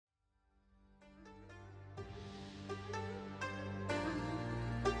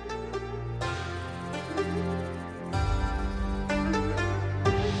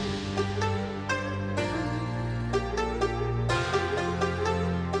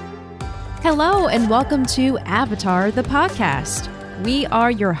Hello and welcome to Avatar, the podcast. We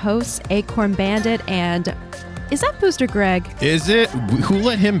are your hosts, Acorn Bandit, and is that Booster Greg? Is it? Who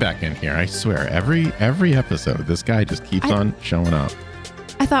let him back in here? I swear, every episode, this guy just keeps on showing up.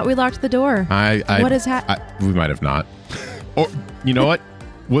 I thought we locked the door. What is happening? We might have not. Or, you know what?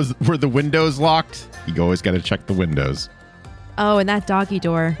 Were the windows locked? You always got to check the windows. Oh, and that doggy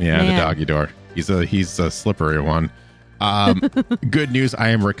door. Yeah, Man. The doggy door. He's a slippery one. Good news, I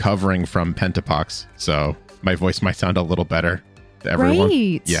am recovering from pentapox, so my voice might sound a little better to everyone.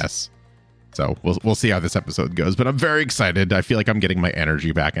 Right. Yes. So we'll see how this episode goes, but I'm very excited. I feel like I'm getting my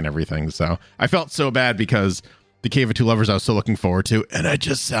energy back and everything. So I felt so bad because the Cave of Two Lovers I was so looking forward to, and I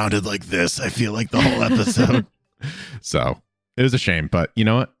just sounded like this. I feel like the whole episode. So it was a shame, but you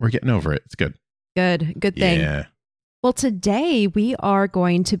know what? We're getting over it. It's good. Good thing. Yeah. Well, today we are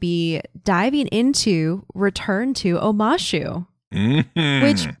going to be diving into Return to Omashu,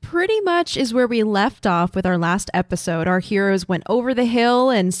 which pretty much is where we left off with our last episode. Our heroes went over the hill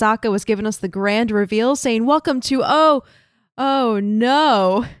and Sokka was giving us the grand reveal saying, "Welcome to oh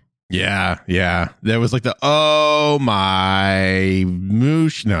no." Yeah. There was like the, oh my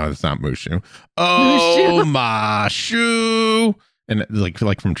moosh. No, it's not Mushu. Oh my shoe. And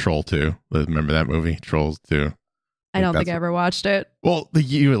like from Troll 2. Remember that movie? Trolls 2. I don't think I ever watched it. Well,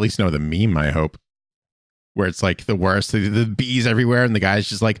 you at least know the meme, I hope. Where it's like the worst, the bees everywhere, and the guy's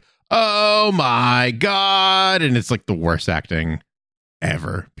just like, oh my God. And it's like the worst acting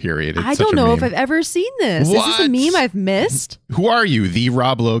ever, period. It's I don't know if I've ever seen this. What? Is this a meme I've missed? Who are you? The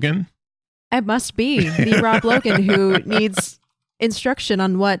Rob Logan? It must be the Rob Logan who needs instruction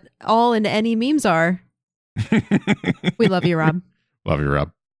on what all and any memes are. We love you, Rob. Love you,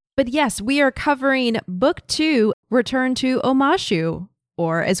 Rob. But yes, we are covering Book 2, Return to Omashu,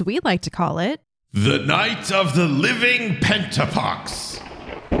 or as we like to call it, The Night of the Living Pentapox.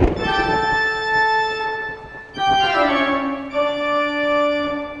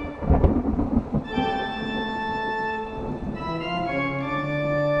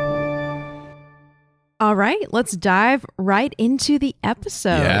 All right, let's dive right into the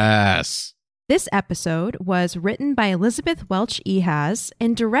episode. Yes. This episode was written by Elizabeth Welch Ehas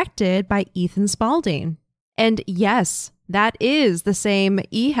and directed by Ethan Spalding. And yes, that is the same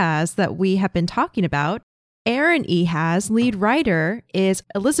Ehas that we have been talking about. Aaron Ehas, lead writer, is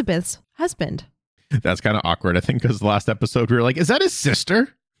Elizabeth's husband. That's kind of awkward, I think, because the last episode we were like, is that his sister?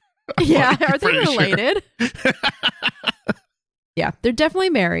 Yeah, are they related? Sure. Yeah, they're definitely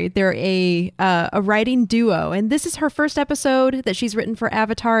married. They're a writing duo, and this is her first episode that she's written for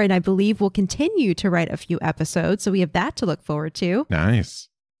Avatar, and I believe will continue to write a few episodes, so we have that to look forward to. Nice.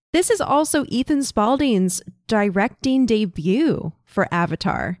 This is also Ethan Spalding's directing debut for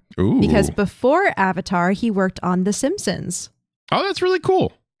Avatar. Ooh. Because before Avatar, he worked on The Simpsons. Oh, that's really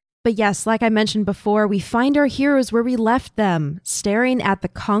cool. But yes, like I mentioned before, we find our heroes where we left them, staring at the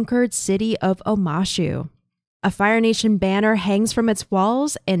conquered city of Omashu. A Fire Nation banner hangs from its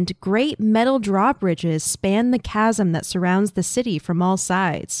walls, and great metal drawbridges span the chasm that surrounds the city from all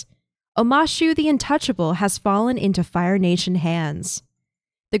sides. Omashu the Untouchable has fallen into Fire Nation hands.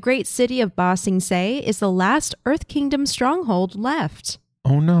 The great city of Ba Sing Se is the last Earth Kingdom stronghold left.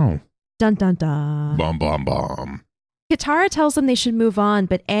 Oh no. Dun dun dun. Bomb, bomb, bomb. Katara tells them they should move on,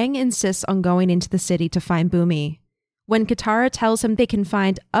 but Aang insists on going into the city to find Bumi. When Katara tells him they can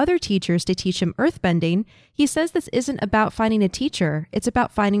find other teachers to teach him earthbending, he says this isn't about finding a teacher, it's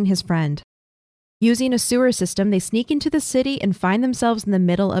about finding his friend. Using a sewer system, they sneak into the city and find themselves in the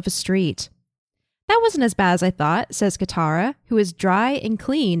middle of a street. That wasn't as bad as I thought, says Katara, who is dry and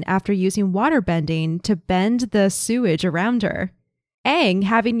clean after using waterbending to bend the sewage around her. Aang,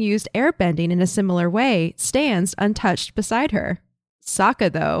 having used airbending in a similar way, stands untouched beside her.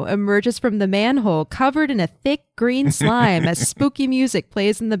 Sokka, though, emerges from the manhole covered in a thick green slime as spooky music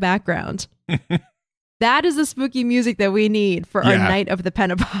plays in the background. That is the spooky music that we need for our Night of the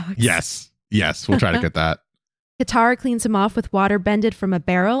Pentapox. Yes, we'll try to get that. Katara cleans him off with water bended from a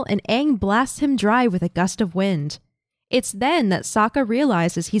barrel, and Aang blasts him dry with a gust of wind. It's then that Sokka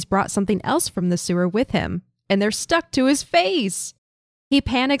realizes he's brought something else from the sewer with him, and they're stuck to his face. He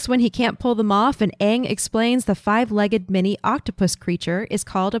panics when he can't pull them off, and Aang explains the 5-legged mini octopus creature is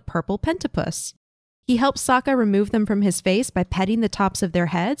called a purple pentapus. He helps Sokka remove them from his face by petting the tops of their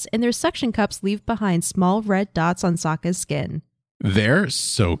heads, and their suction cups leave behind small red dots on Sokka's skin. They're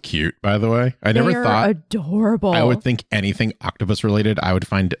so cute, by the way. I never thought adorable. I would think anything octopus related I would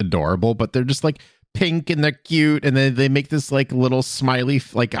find adorable, but they're just like pink and they're cute, and then they make this like little smiley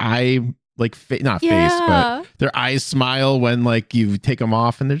like eye like not face, Yeah. but their eyes smile when like you take them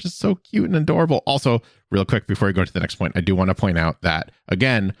off, and they're just so cute and adorable. Also, real quick before we go to the next point, I do want to point out that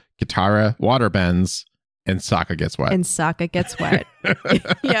again, Katara water bends and Sokka gets wet. And Sokka gets wet.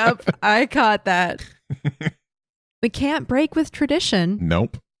 Yep, I caught that. We can't break with tradition.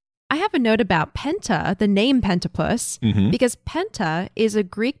 Nope. I have a note about penta, the name Pentapus, because penta is a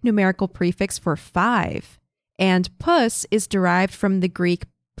Greek numerical prefix for 5, and pus is derived from the Greek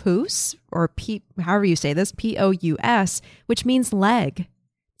pous, or however you say this, P-O-U-S, which means leg.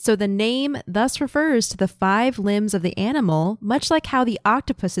 So the name thus refers to the 5 limbs of the animal, much like how the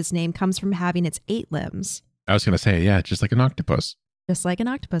octopus's name comes from having its 8 limbs. I was going to say, yeah, just like an octopus. Just like an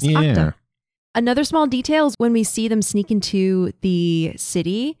octopus. Yeah. Octa. Another small detail is when we see them sneak into the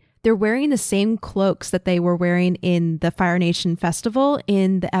city, they're wearing the same cloaks that they were wearing in the Fire Nation festival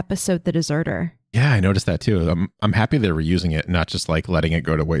in the episode The Deserter. Yeah, I noticed that too. I'm happy they were using it, not just like letting it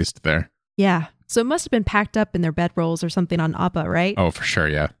go to waste there. Yeah. So it must have been packed up in their bedrolls or something on Appa, right? Oh, for sure.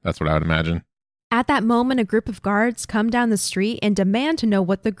 Yeah, that's what I would imagine. At that moment, a group of guards come down the street and demand to know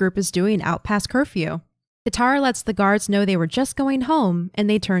what the group is doing out past curfew. Katara lets the guards know they were just going home, and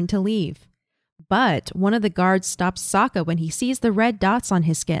they turn to leave. But one of the guards stops Sokka when he sees the red dots on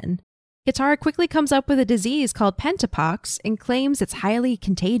his skin. Katara quickly comes up with a disease called pentapox and claims it's highly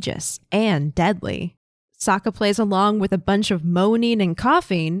contagious and deadly. Sokka plays along with a bunch of moaning and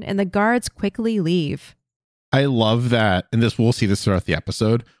coughing, and the guards quickly leave. I love that, and we'll see this throughout the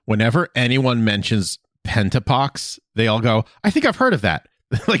episode. Whenever anyone mentions pentapox, they all go, I think I've heard of that.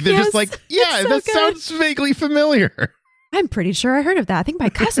 Like they're just like, yeah, so that good. sounds vaguely familiar. I'm pretty sure I heard of that. I think my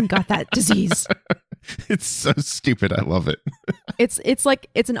cousin got that disease. It's so stupid. I love it. It's like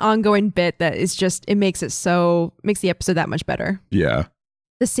it's an ongoing bit that is just makes the episode that much better. Yeah.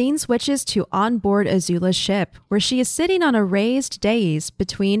 The scene switches to on board Azula's ship, where she is sitting on a raised dais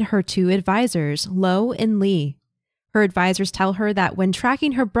between her 2 advisors, Lo and Lee. Her advisors tell her that when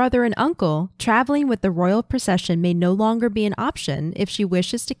tracking her brother and uncle, traveling with the royal procession may no longer be an option if she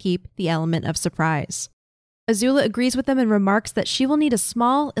wishes to keep the element of surprise. Azula agrees with them and remarks that she will need a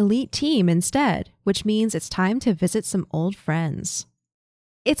small elite team instead, which means it's time to visit some old friends.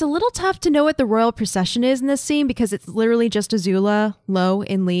 It's a little tough to know what the royal procession is in this scene because it's literally just Azula, Lo,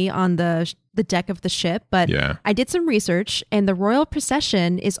 and Lee on the deck of the ship, but Yeah. I did some research, and the royal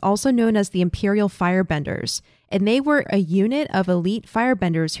procession is also known as the Imperial Firebenders, and they were a unit of elite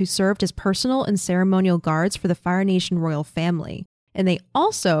firebenders who served as personal and ceremonial guards for the Fire Nation royal family. And they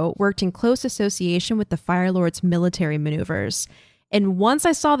also worked in close association with the Fire Lord's military maneuvers. And once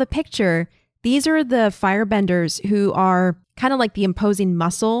I saw the picture, these are the firebenders who are kind of like the imposing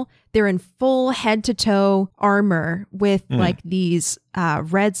muscle. They're in full head-to-toe armor with like these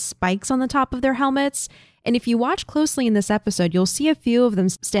red spikes on the top of their helmets. And if you watch closely in this episode, you'll see a few of them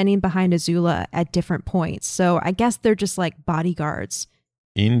standing behind Azula at different points. So I guess they're just like bodyguards.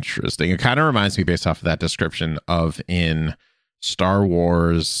 Interesting. It kind of reminds me, based off of that description, of in Star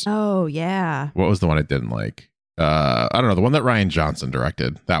Wars. Oh, yeah. What was the one I didn't like? I don't know. The one that Rian Johnson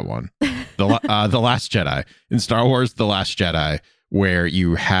directed. That one. The Last Jedi. In Star Wars, The Last Jedi, where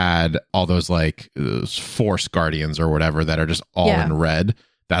you had all those like Force Guardians or whatever that are just all in red.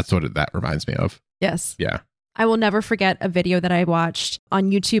 That's what that reminds me of. Yes. Yeah. I will never forget a video that I watched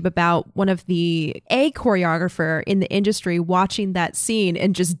on YouTube about one of a choreographer in the industry watching that scene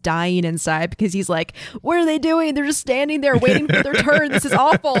and just dying inside because he's like, what are they doing? They're just standing there waiting for their turn. This is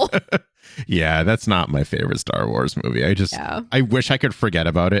awful. Yeah, that's not my favorite Star Wars movie. I wish I could forget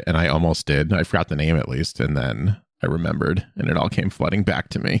about it, and I almost did. I forgot the name at least, and then I remembered, and it all came flooding back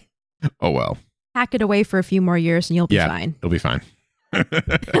to me. Oh, well. Hack it away for a few more years and you'll be fine. It'll be fine.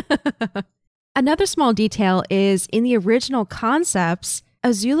 Another small detail is in the original concepts,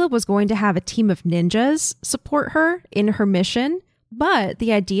 Azula was going to have a team of ninjas support her in her mission, but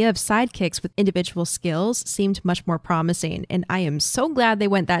the idea of sidekicks with individual skills seemed much more promising, and I am so glad they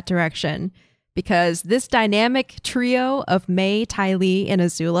went that direction because this dynamic trio of Mai, Ty Lee, and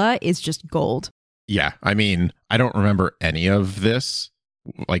Azula is just gold. Yeah, I mean, I don't remember any of this.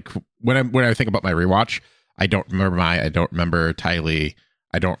 Like when I think about my rewatch, I don't remember Mai, I don't remember Ty Lee.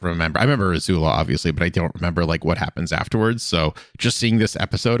 I remember Azula, obviously, but I don't remember like what happens afterwards. So just seeing this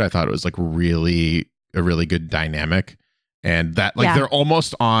episode, I thought it was like a really good dynamic, and that like they're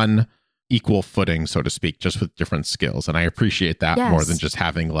almost on equal footing, so to speak, just with different skills. And I appreciate that more than just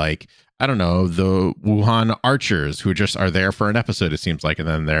having like, I don't know, the Wuhan archers who just are there for an episode, it seems like, and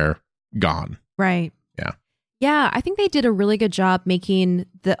then they're gone. Right. Yeah. Yeah, I think they did a really good job making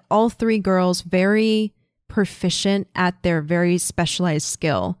all 3 girls very proficient at their very specialized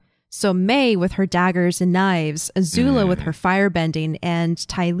skill. So May with her daggers and knives, Azula with her firebending, and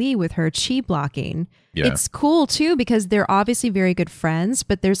Ty Lee with her chi blocking. Yeah. It's cool too because they're obviously very good friends,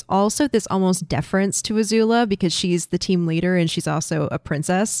 but there's also this almost deference to Azula because she's the team leader and she's also a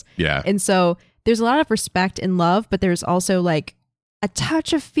princess. Yeah. And so there's a lot of respect and love, but there's also like a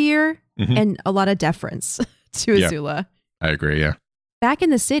touch of fear and a lot of deference to Azula. I agree, yeah. Back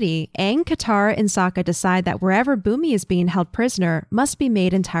in the city, Aang, Katara, and Sokka decide that wherever Bumi is being held prisoner must be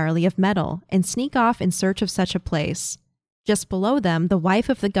made entirely of metal and sneak off in search of such a place. Just below them, the wife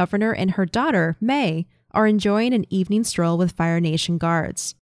of the governor and her daughter, May, are enjoying an evening stroll with Fire Nation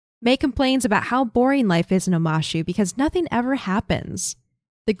guards. May complains about how boring life is in Omashu because nothing ever happens.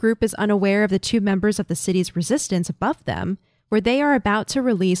 The group is unaware of the 2 members of the city's resistance above them, where they are about to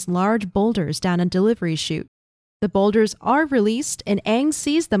release large boulders down a delivery chute. The boulders are released, and Aang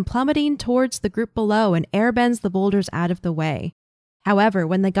sees them plummeting towards the group below and airbends the boulders out of the way. However,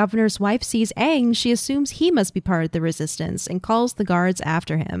 when the governor's wife sees Aang, she assumes he must be part of the resistance and calls the guards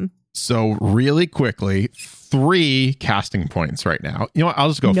after him. So really quickly, 3 casting points right now. You know what? I'll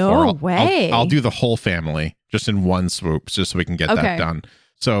just go No 4. way. I'll do the whole family just in one swoop just so we can get that done.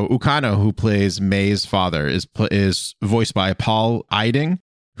 So Ukano, who plays May's father, is voiced by Paul Eiding,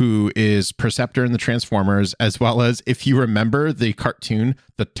 who is Perceptor in the Transformers, as well as, if you remember the cartoon,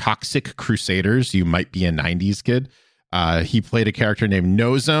 The Toxic Crusaders, you might be a 90s kid. He played a character named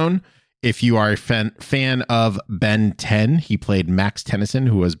No Zone. If you are a fan of Ben 10, he played Max Tennyson,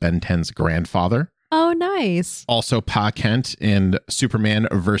 who was Ben 10's grandfather. Oh, nice. Also, Pa Kent in Superman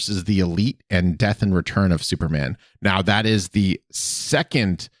versus the Elite and Death and Return of Superman. Now, that is the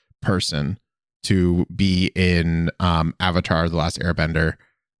second person to be in Avatar: The Last Airbender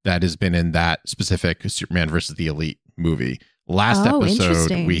that has been in that specific Superman versus the Elite movie. Last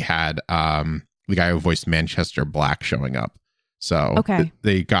episode, we had the guy who voiced Manchester Black showing up. So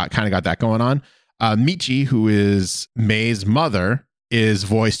they kind of got that going on. Michi, who is May's mother, is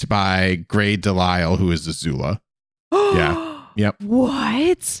voiced by Gray Delisle, who is Azula. Yeah. Yep.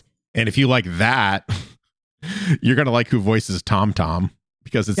 What? And if you like that, you're going to like who voices Tom Tom,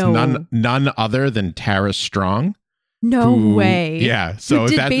 because it's none other than Tara Strong. No way. Yeah. So who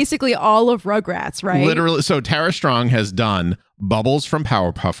did basically all of Rugrats, right? Literally. So Tara Strong has done Bubbles from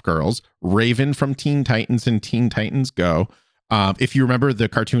Powerpuff Girls, Raven from Teen Titans and Teen Titans Go. If you remember the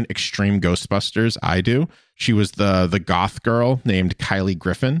cartoon Extreme Ghostbusters, I do. She was the goth girl named Kylie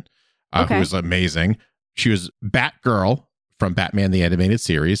Griffin, who was amazing. She was Batgirl from Batman the Animated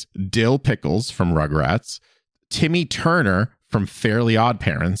Series, Dill Pickles from Rugrats, Timmy Turner from Fairly Odd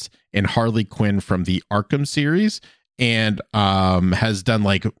Parents, and Harley Quinn from the Arkham series. And has done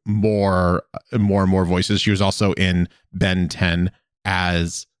like more and more voices. She was also in Ben 10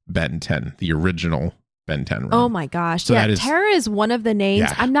 as Ben 10, the original Ben 10 run. Oh my gosh. So yeah, Tara is one of the names.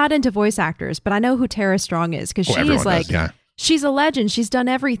 Yeah. I'm not into voice actors, but I know who Tara Strong is because she is like, she's a legend. She's done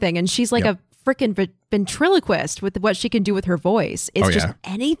everything. And she's like a freaking ventriloquist with what she can do with her voice. It's just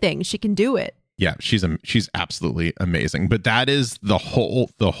anything. She can do it. Yeah, she's absolutely amazing. But that is the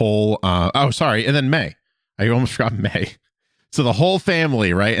whole, and then May. I almost forgot May. So the whole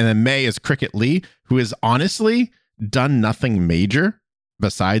family, right? And then May is Cricket Lee, who has honestly done nothing major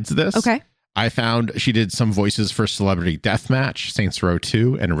besides this. Okay. I found she did some voices for Celebrity Deathmatch, Saints Row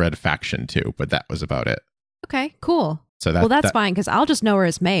 2, and Red Faction 2, but that was about it. Okay, cool. So that's fine, because I'll just know her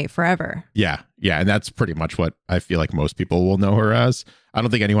as May forever. Yeah, and that's pretty much what I feel like most people will know her as. I don't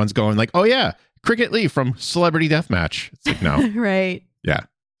think anyone's going like, oh yeah, Cricket Lee from Celebrity Deathmatch. It's like, no. Right. Yeah,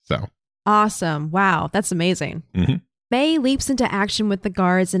 so. Awesome. Wow, that's amazing. Mm-hmm. May leaps into action with the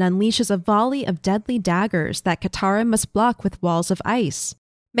guards and unleashes a volley of deadly daggers that Katara must block with walls of ice.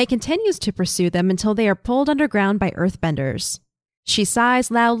 May continues to pursue them until they are pulled underground by earthbenders. She sighs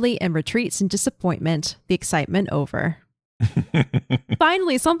loudly and retreats in disappointment, the excitement over.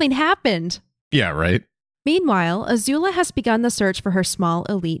 Finally, something happened. Yeah, right. Meanwhile, Azula has begun the search for her small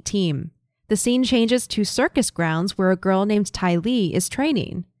elite team. The scene changes to circus grounds where a girl named Ty Lee is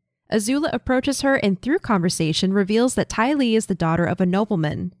training. Azula approaches her and through conversation reveals that Ty Lee is the daughter of a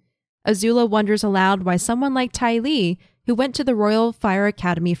nobleman. Azula wonders aloud why someone like Ty Lee, who went to the Royal Fire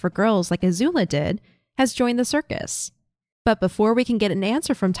Academy for girls like Azula did, has joined the circus. But before we can get an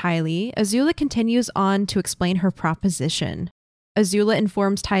answer from Ty Lee, Azula continues on to explain her proposition. Azula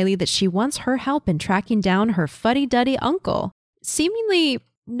informs Ty Lee that she wants her help in tracking down her fuddy-duddy uncle, seemingly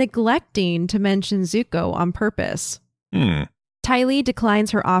neglecting to mention Zuko on purpose. Ty Lee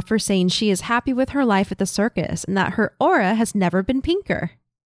declines her offer, saying she is happy with her life at the circus and that her aura has never been pinker.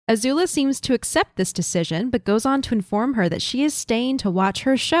 Azula seems to accept this decision, but goes on to inform her that she is staying to watch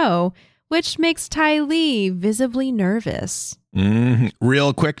her show, which makes Ty Lee visibly nervous.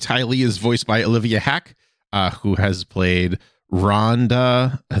 Real quick, Ty Lee is voiced by Olivia Hack, who has played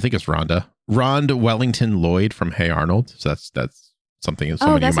Rhonda. I think it's Rhonda Wellington Lloyd from Hey Arnold. So that's something. Oh,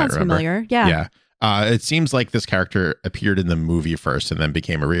 that you might sounds remember. familiar. Yeah. It seems like this character appeared in the movie first and then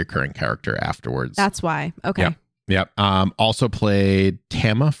became a reoccurring character afterwards. That's why. Okay. Yep. Also played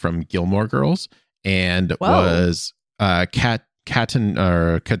Tama from Gilmore Girls and was Katuni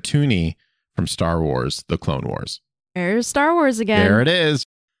from Star Wars, The Clone Wars. There's Star Wars again. There it is.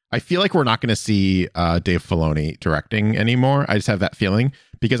 I feel like we're not going to see Dave Filoni directing anymore. I just have that feeling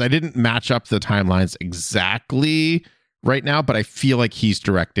because I didn't match up the timelines exactly right now, but I feel like he's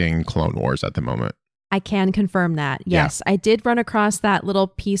directing Clone Wars at the moment. I can confirm that. Yes, I did run across that little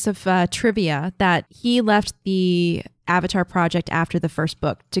piece of trivia that he left the Avatar project after the first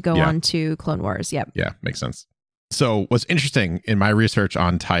book to go on to Clone Wars. Yep. Yeah, makes sense. So what's interesting in my research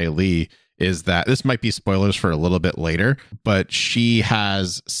on Ty Lee is that this might be spoilers for a little bit later, but she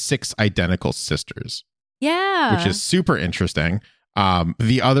has 6 identical sisters. Yeah. Which is super interesting.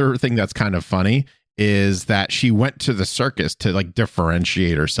 The other thing that's kind of funny is that she went to the circus to like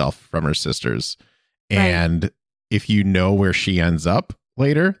differentiate herself from her sisters. And if you know where she ends up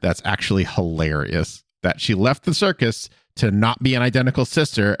later, that's actually hilarious. That she left the circus to not be an identical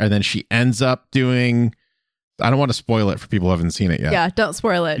sister, and then she ends up doing... I don't want to spoil it for people who haven't seen it yet. Yeah, don't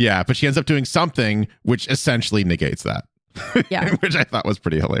spoil it. Yeah, but she ends up doing something which essentially negates that. Yeah. Which I thought was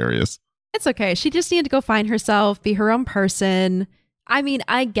pretty hilarious. It's okay. She just needed to go find herself, be her own person. I mean,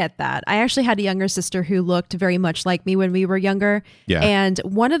 I get that. I actually had a younger sister who looked very much like me when we were younger. Yeah. And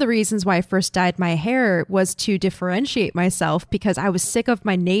one of the reasons why I first dyed my hair was to differentiate myself because I was sick of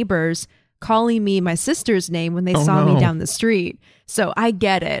my neighbors calling me my sister's name when they saw me down the street. So I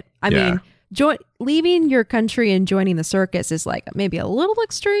get it. I mean... leaving your country and joining the circus is like maybe a little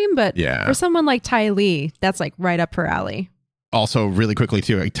extreme, but for someone like Ty Lee, that's like right up her alley. Also, really quickly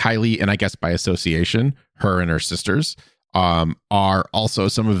too, like Ty Lee, and I guess by association, her and her sisters are also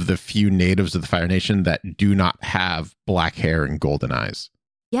some of the few natives of the Fire Nation that do not have black hair and golden eyes.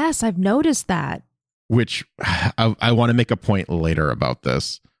 Yes, I've noticed that. Which I want to make a point later about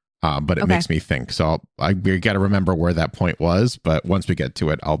this. But it makes me think. So we got to remember where that point was. But once we get to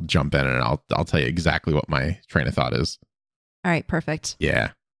it, I'll jump in and I'll tell you exactly what my train of thought is. All right, perfect.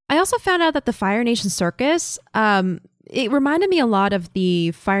 Yeah. I also found out that the Fire Nation Circus, it reminded me a lot of the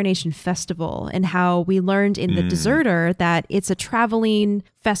Fire Nation Festival and how we learned in The Deserter that it's a traveling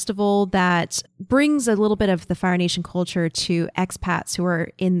festival that brings a little bit of the Fire Nation culture to expats who are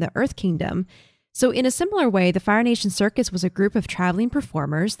in the Earth Kingdom. So in a similar way, the Fire Nation Circus was a group of traveling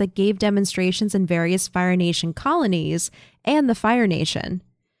performers that gave demonstrations in various Fire Nation colonies and the Fire Nation.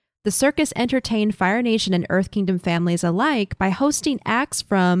 The circus entertained Fire Nation and Earth Kingdom families alike by hosting acts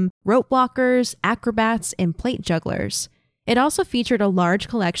from rope walkers, acrobats, and plate jugglers. It also featured a large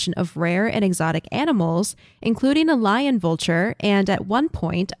collection of rare and exotic animals, including a lion vulture and, at one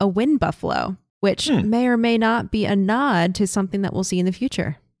point, a wind buffalo, which may or may not be a nod to something that we'll see in the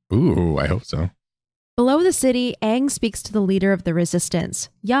future. Ooh, I hope so. Below the city, Aang speaks to the leader of the resistance,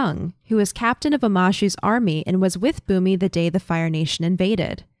 Young, who is captain of Amashu's army and was with Bumi the day the Fire Nation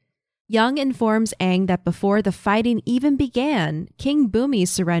invaded. Young informs Aang that before the fighting even began, King Bumi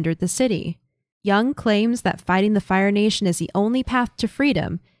surrendered the city. Young claims that fighting the Fire Nation is the only path to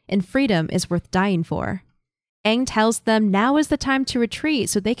freedom, and freedom is worth dying for. Aang tells them now is the time to retreat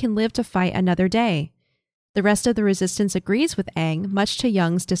so they can live to fight another day. The rest of the resistance agrees with Aang, much to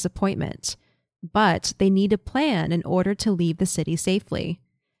Young's disappointment. But they need a plan in order to leave the city safely.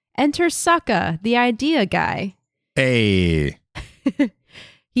 Enter Sokka, the idea guy. Hey.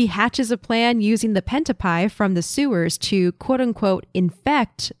 He hatches a plan using the pentapi from the sewers to, quote-unquote,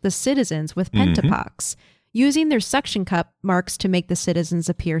 infect the citizens with pentapox, using their suction cup marks to make the citizens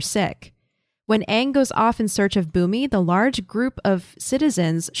appear sick. When Aang goes off in search of Bumi, the large group of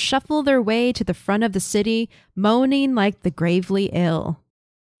citizens shuffle their way to the front of the city, moaning like the gravely ill.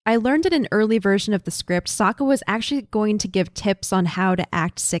 I learned in an early version of the script, Sokka was actually going to give tips on how to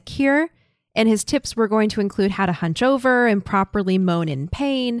act sick here, and his tips were going to include how to hunch over and properly moan in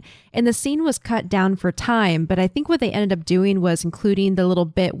pain, and the scene was cut down for time, but I think what they ended up doing was including the little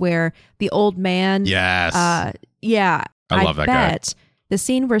bit where the old man... Yes. I love that guy. The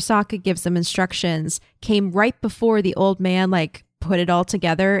scene where Sokka gives them instructions came right before the old man like put it all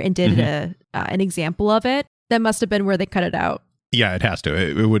together and did an example of it. That must have been where they cut it out. Yeah, it has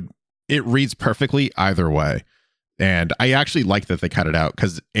to. It reads perfectly either way. And I actually like that they cut it out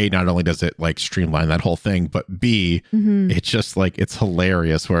because A, not only does it like streamline that whole thing, but B, it's just like, it's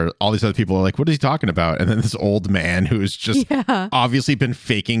hilarious where all these other people are like, what is he talking about? And then this old man who's just obviously been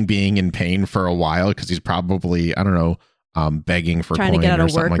faking being in pain for a while because he's probably, I don't know, begging for trying to coin get out or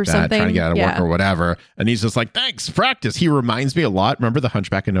of something work like or that, something. trying to get out of work Yeah. or whatever. And he's just like, thanks, practice. He reminds me a lot. Remember The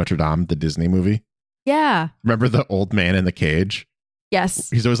Hunchback of Notre Dame, the Disney movie? Yeah. Remember the old man in the cage? Yes.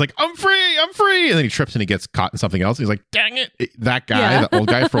 He's always like, I'm free, I'm free. And then he trips and he gets caught in something else. He's like, dang it. That guy, Yeah. the old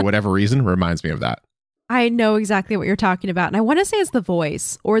guy, for whatever reason, reminds me of that. I know exactly what you're talking about. And I want to say it's the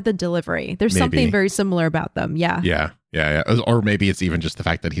voice or the delivery. There's Maybe. something very similar about them. Yeah. Yeah. Or maybe it's even just the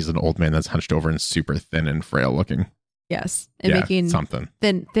fact that he's an old man that's hunched over and super thin and frail looking. Yes. And Yeah, making something.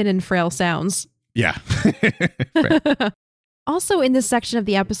 thin and frail sounds. Yeah. Fair. Also, in this section of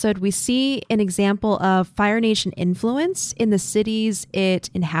the episode, we see an example of Fire Nation influence in the cities it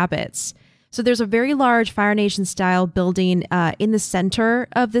inhabits. So there's a very large Fire Nation style building in the center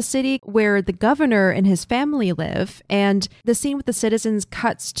of the city where the governor and his family live. And the scene with the citizens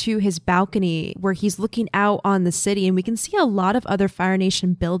cuts to his balcony where he's looking out on the city, and we can see a lot of other Fire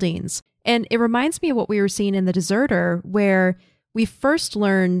Nation buildings. And it reminds me of what we were seeing in The Deserter, where we first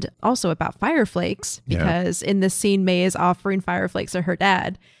learned also about fireflakes, because in this scene, May is offering fireflakes to her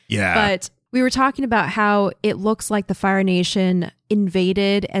dad. Yeah. But we were talking about how it looks like the Fire Nation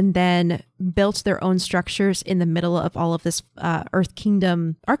invaded and then built their own structures in the middle of all of this Earth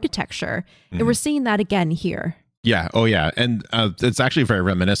Kingdom architecture. And we're seeing that again here. Yeah. Oh, yeah. And it's actually very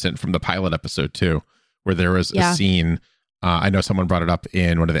reminiscent from the pilot episode, too, where there was a scene. I know someone brought it up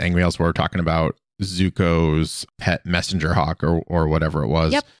in one of the Angmails where we're talking about Zuko's pet messenger hawk or whatever it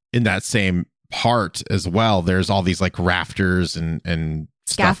was. Yep. In that same part as well, there's all these like rafters and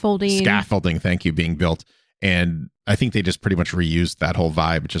scaffolding, thank you, being built. And I think they just pretty much reused that whole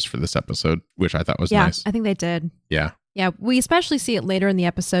vibe just for this episode, which I thought was nice. I think they did. Yeah. Yeah, we especially see it later in the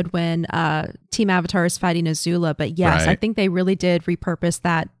episode when Team Avatar is fighting Azula. But yes, I think they really did repurpose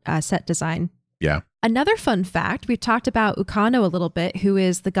that set design. Yeah. Another fun fact, we've talked about Ukano a little bit, who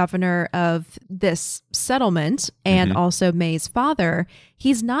is the governor of this settlement and also May's father.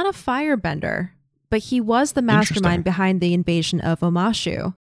 He's not a firebender, but he was the mastermind behind the invasion of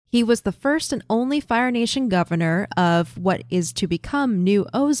Omashu. He was the first and only Fire Nation governor of what is to become New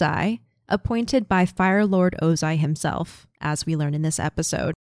Ozai, appointed by Fire Lord Ozai himself, as we learn in this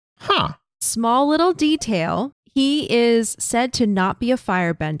episode. Huh. Small little detail. He is said to not be a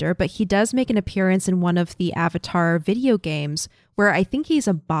firebender, but he does make an appearance in one of the Avatar video games where I think he's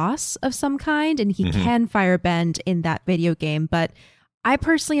a boss of some kind and he can firebend in that video game. But I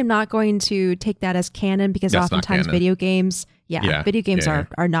personally am not going to take that as canon because oftentimes video games, video games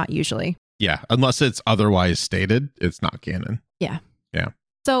are not usually. Yeah, unless it's otherwise stated, it's not canon. Yeah. Yeah.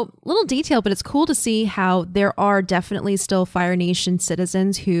 So little detail, but it's cool to see how there are definitely still Fire Nation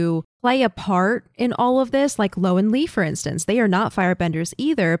citizens who play a part in all of this, like Lo and Lee, for instance. They are not firebenders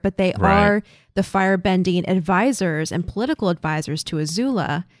either, but they are the firebending advisors and political advisors to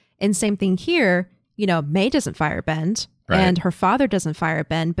Azula. And same thing here, you know, May doesn't firebend and her father doesn't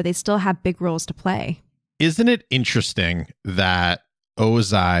firebend, but they still have big roles to play. Isn't it interesting that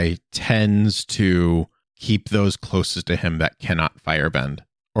Ozai tends to keep those closest to him that cannot firebend?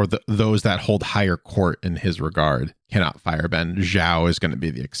 Or those that hold higher court in his regard cannot firebend. Zhao is going to be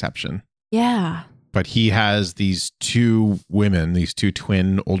the exception. Yeah. But he has these two women, these two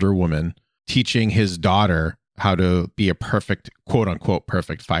twin older women, teaching his daughter how to be a perfect, quote unquote,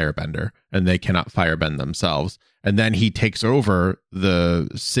 perfect firebender. And they cannot firebend themselves. And then he takes over the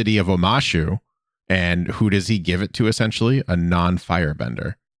city of Omashu. And who does he give it to, essentially? A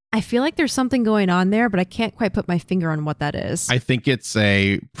non-firebender. I feel like there's something going on there, but I can't quite put my finger on what that is. I think it's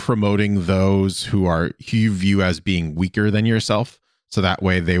promoting those who you view as being weaker than yourself, so that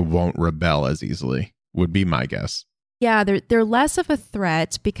way they won't rebel as easily, would be my guess. Yeah, they're less of a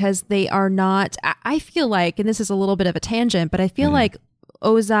threat because they are not. I feel like, and this is a little bit of a tangent, but I feel like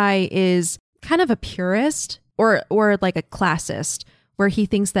Ozai is kind of a purist or like a classist, where he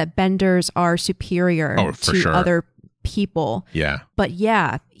thinks that benders are superior to other people. Yeah. But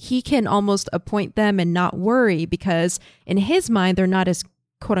yeah, he can almost appoint them and not worry because in his mind, they're not as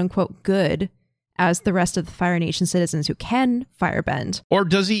quote unquote good as the rest of the Fire Nation citizens who can firebend. Or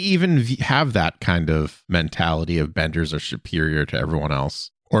does he even have that kind of mentality of benders are superior to everyone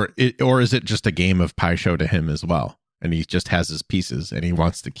else? Or is it just a game of pie show to him as well? And he just has his pieces and he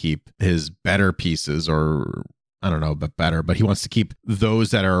wants to keep his better pieces, or I don't know, but he wants to keep those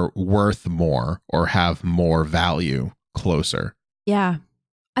that are worth more or have more value closer. Yeah.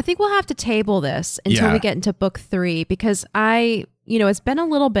 I think we'll have to table this until we get into book 3 because it's been a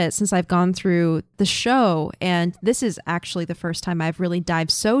little bit since I've gone through the show, and this is actually the first time I've really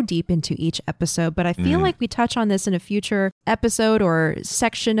dived so deep into each episode, but I feel like we touch on this in a future episode or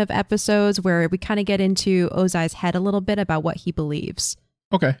section of episodes where we kind of get into Ozai's head a little bit about what he believes.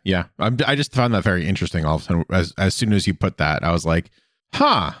 Okay. Yeah. I just found that very interesting. All of a sudden, as soon as you put that, I was like,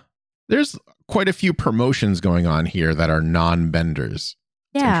 huh, there's quite a few promotions going on here that are non-benders.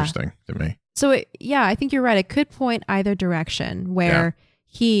 It's interesting to me. So, I think you're right. It could point either direction where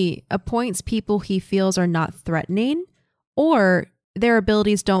he appoints people he feels are not threatening, or their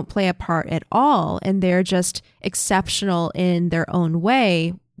abilities don't play a part at all, and they're just exceptional in their own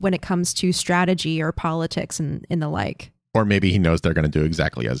way when it comes to strategy or politics and the like. Or maybe he knows they're going to do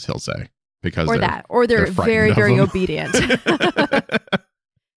exactly as he'll say. Or they're very, very obedient.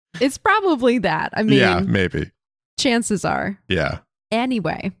 It's probably that. I mean, yeah, maybe. Chances are. Yeah.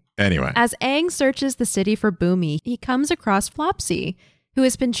 Anyway. As Aang searches the city for Bumi, he comes across Flopsy, who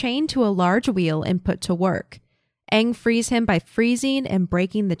has been chained to a large wheel and put to work. Aang frees him by freezing and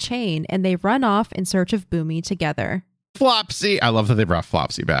breaking the chain, and they run off in search of Bumi together. Flopsy. I love that they brought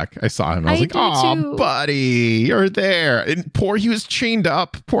Flopsy back. I saw him. I was like, oh, buddy, you're there. And he was chained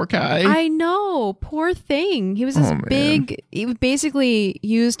up. Poor guy. I know. Poor thing. He was this big, he was basically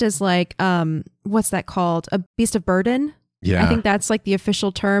used as like, what's that called? A beast of burden? Yeah. I think that's like the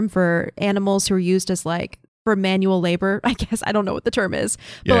official term for animals who are used as like for manual labor. I guess I don't know what the term is,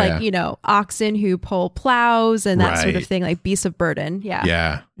 but oxen who pull plows and that sort of thing, like beasts of burden.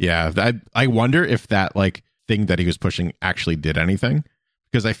 Yeah. Yeah. I wonder if that like thing that he was pushing actually did anything,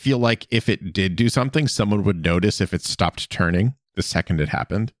 because I feel like if it did do something, someone would notice if it stopped turning the second it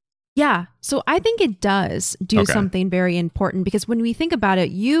happened. Yeah. So I think it does do something very important, because when we think about it,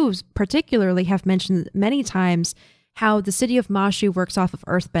 you particularly have mentioned many times how the city of Mashu works off of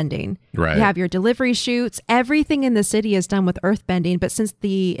earthbending. Right. You have your delivery chutes. Everything in the city is done with earthbending. But since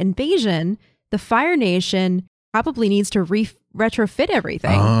the invasion, the Fire Nation probably needs to retrofit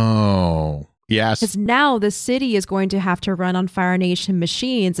everything. Oh, yes. Because now the city is going to have to run on Fire Nation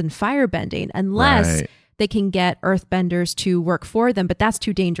machines and firebending unless they can get earthbenders to work for them. But that's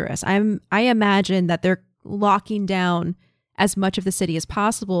too dangerous. I imagine that they're locking down as much of the city as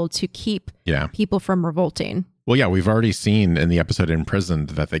possible to keep people from revolting. Well, yeah, we've already seen in the episode Imprisoned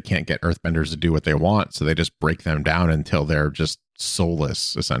that they can't get earthbenders to do what they want, so they just break them down until they're just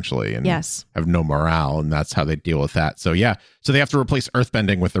soulless, essentially, and have no morale, and that's how they deal with that. So, so they have to replace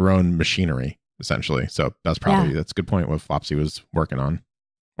earthbending with their own machinery, essentially. So that's a good point what Flopsy was working on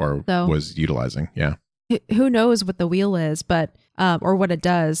or was utilizing. Yeah. Who knows what the wheel is, but or what it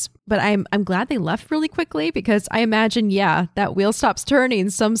does. But I'm glad they left really quickly, because I imagine, that wheel stops turning,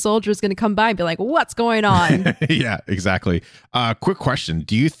 some soldier's going to come by and be like, what's going on? Yeah, exactly. Quick question.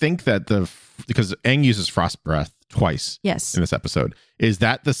 Do you think that because Aang uses frost breath twice in this episode, is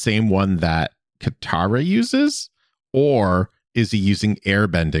that the same one that Katara uses, or is he using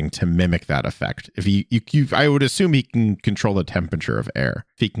airbending to mimic that effect? If I would assume he can control the temperature of air,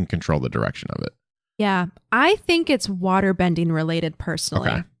 if he can control the direction of it. Yeah, I think it's waterbending related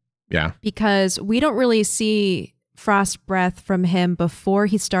personally. Okay. Yeah. Because we don't really see frost breath from him before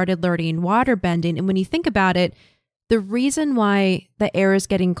he started learning waterbending. And when you think about it, the reason why the air is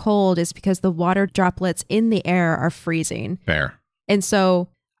getting cold is because the water droplets in the air are freezing. Fair. And so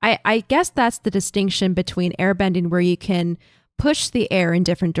I guess that's the distinction between airbending, where you can push the air in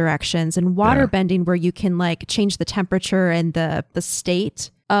different directions, and waterbending, where you can like change the temperature and the state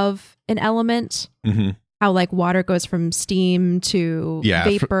of an element. Mm-hmm. How like water goes from steam to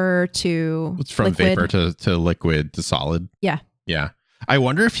vapor to it's from liquid. Vapor to liquid to solid. Yeah. I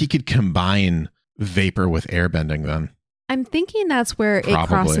wonder if he could combine vapor with airbending then. I'm thinking that's where it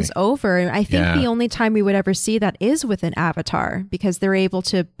crosses over. And I think the only time we would ever see that is with an avatar, because they're able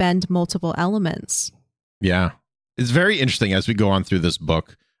to bend multiple elements. Yeah. It's very interesting as we go on through this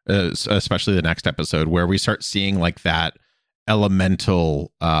book, especially the next episode, where we start seeing like that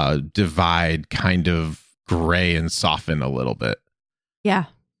elemental divide kind of gray and soften a little bit. Yeah.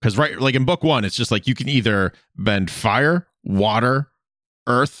 Because like in book one, it's just like you can either bend fire, water,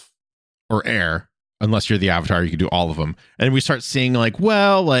 earth, or air. Unless you're the avatar, you can do all of them. And we start seeing like,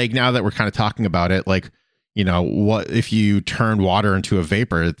 well, like now that we're kind of talking about it, like, you know, what if you turn water into a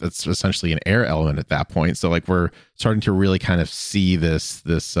vapor? That's essentially an air element at that point. So like we're starting to really kind of see this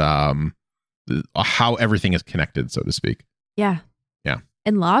how everything is connected, so to speak. Yeah.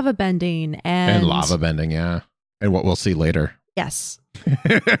 And lava bending and lava bending, yeah. And what we'll see later. Yes.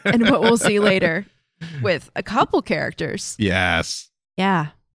 And what we'll see later with a couple characters. Yes. Yeah.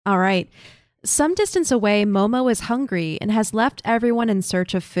 All right. Some distance away, Momo is hungry and has left everyone in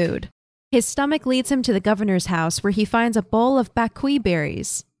search of food. His stomach leads him to the governor's house, where he finds a bowl of bakui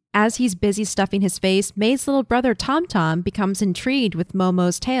berries. As he's busy stuffing his face, May's little brother Tom Tom becomes intrigued with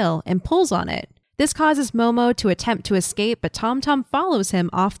Momo's tail and pulls on it. This causes Momo to attempt to escape, but Tom Tom follows him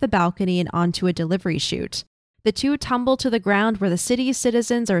off the balcony and onto a delivery chute. The two tumble to the ground where the city's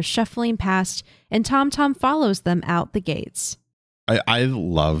citizens are shuffling past, and Tom Tom follows them out the gates. I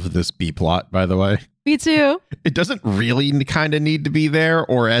love this B plot, by the way. Me too. It doesn't really kind of need to be there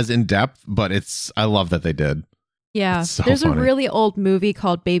or as in depth, but I love that they did. Yeah. So There's funny. a really old movie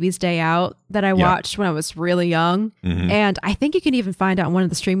called Baby's Day Out that I watched when I was really young. Mm-hmm. And I think you can even find it on one of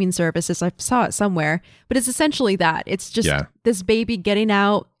the streaming services. I saw it somewhere, but it's essentially that. It's just this baby getting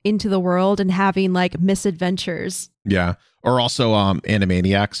out into the world and having like misadventures. Yeah. Or also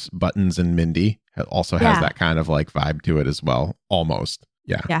Animaniacs, Buttons and Mindy also has that kind of like vibe to it as well. Almost.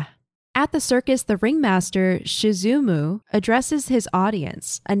 Yeah. Yeah. At the circus, the ringmaster, Shizumu, addresses his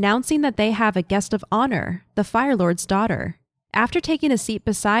audience, announcing that they have a guest of honor, the Fire Lord's daughter. After taking a seat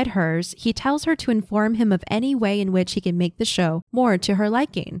beside hers, he tells her to inform him of any way in which he can make the show more to her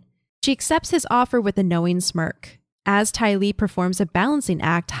liking. She accepts his offer with a knowing smirk. As Ty Lee performs a balancing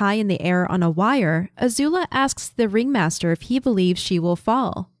act high in the air on a wire, Azula asks the ringmaster if he believes she will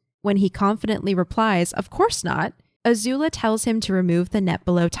fall. When he confidently replies, "Of course not," Azula tells him to remove the net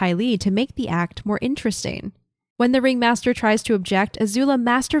below Ty Lee to make the act more interesting. When the ringmaster tries to object, Azula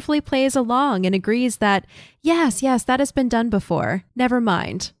masterfully plays along and agrees that, yes, that has been done before. Never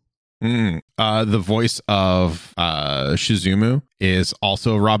mind. The voice of Shizumu is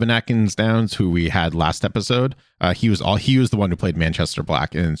also Robin Atkins Downs, who we had last episode. He was the one who played Manchester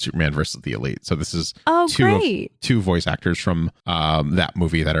Black in Superman vs. the Elite. So this is two voice actors from that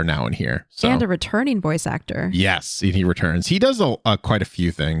movie that are now in here. So, and a returning voice actor. Yes, he returns. He does quite a few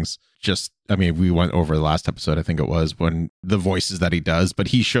things. We went over the last episode, I think it was, when the voices that he does, but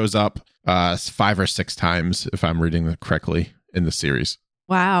he shows up 5 or 6 times, if I'm reading it correctly, in the series.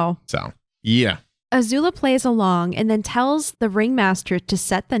 Wow. So, yeah. Azula plays along and then tells the ringmaster to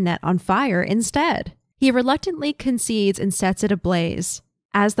set the net on fire instead. He reluctantly concedes and sets it ablaze.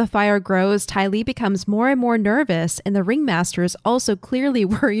 As the fire grows, Ty Lee becomes more and more nervous, and the ringmaster is also clearly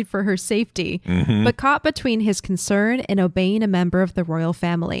worried for her safety, but caught between his concern and obeying a member of the royal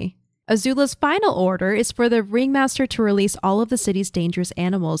family. Azula's final order is for the ringmaster to release all of the city's dangerous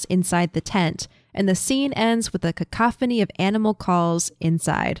animals inside the tent, and the scene ends with a cacophony of animal calls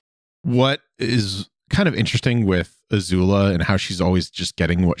inside. What is kind of interesting with Azula and how she's always just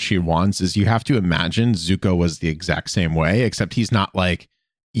getting what she wants is you have to imagine Zuko was the exact same way, except he's not like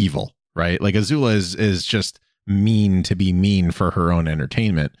evil, right? Like Azula is just mean to be mean for her own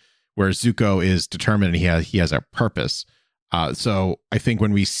entertainment, whereas Zuko is determined and he has a purpose. So I think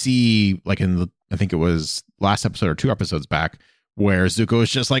when we see, like I think it was last episode or 2 episodes back, where Zuko is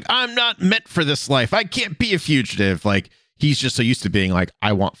just like, I'm not meant for this life. I can't be a fugitive. Like he's just so used to being like,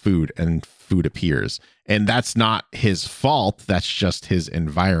 I want food, and food appears. And that's not his fault. That's just his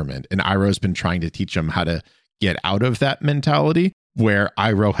environment. And Iroh's been trying to teach him how to get out of that mentality, where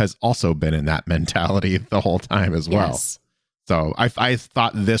Iroh has also been in that mentality the whole time as well. Yes. So I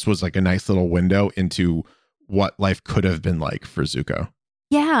thought this was like a nice little window into what life could have been like for Zuko.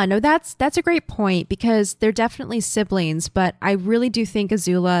 Yeah, no, that's a great point, because they're definitely siblings, but I really do think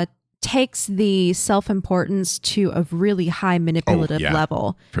Azula takes the self-importance to a really high manipulative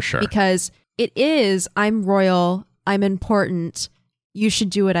level. For sure. Because it is, I'm royal, I'm important, you should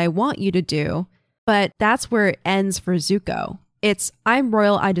do what I want you to do, but that's where it ends for Zuko. It's, I'm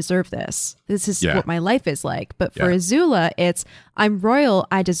royal, I deserve this. This is what my life is like. But for Azula, it's, I'm royal,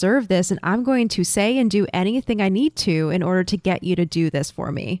 I deserve this, and I'm going to say and do anything I need to in order to get you to do this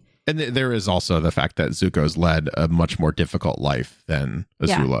for me. And there is also the fact that Zuko's led a much more difficult life than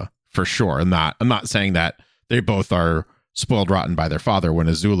Azula, for sure. I'm not saying that they both are spoiled rotten by their father, when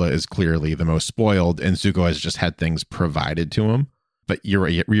Azula is clearly the most spoiled, and Zuko has just had things provided to him. But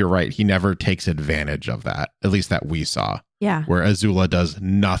you're right. He never takes advantage of that, at least that we saw. Yeah. Where Azula does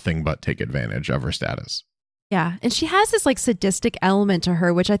nothing but take advantage of her status. Yeah. And she has this like sadistic element to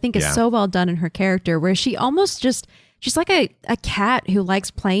her, which I think is so well done in her character, where she almost just, she's like a cat who likes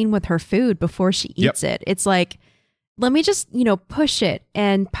playing with her food before she eats it. It's like, let me just, push it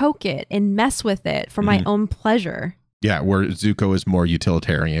and poke it and mess with it for my own pleasure. Yeah. Where Zuko is more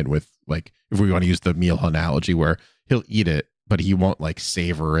utilitarian with, like, if we want to use the meal analogy, where he'll eat it, but he won't like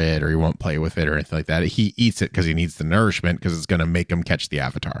savor it, or he won't play with it or anything like that. He eats it because he needs the nourishment, because it's going to make him catch the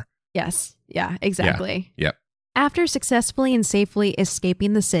Avatar. Yes. Yeah, exactly. Yeah. Yep. After successfully and safely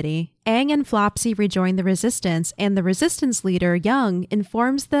escaping the city, Aang and Flopsy rejoin the Resistance, and the Resistance leader, Young,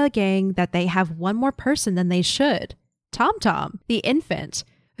 informs the gang that they have one more person than they should. Tom Tom, the infant,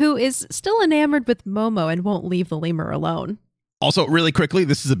 who is still enamored with Momo and won't leave the lemur alone. Also, really quickly,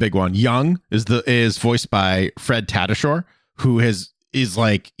 this is a big one. Young is voiced by Fred Tatasciore, who is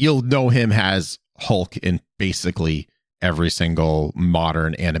like, you'll know him as Hulk in basically every single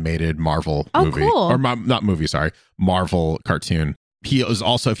modern animated Marvel Oh, movie. cool. Or not movie, sorry. Marvel cartoon. He is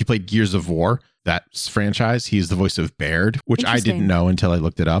also, if you played Gears of War, that franchise, he's the voice of Baird, which I didn't know until I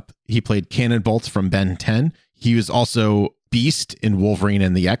looked it up. He played Cannon Bolts from Ben 10. He was also Beast in Wolverine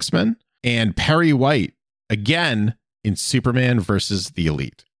and the X-Men. And Perry White, again, in Superman versus the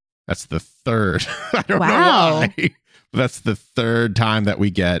Elite. That's the third. I don't know why. But that's the third time that we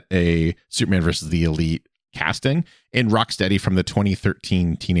get a Superman versus the Elite casting. And Rocksteady from the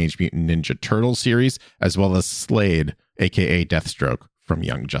 2013 Teenage Mutant Ninja Turtles series, as well as Slade, aka Deathstroke from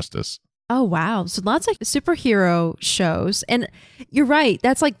Young Justice. Oh, wow. So lots of superhero shows. And you're right.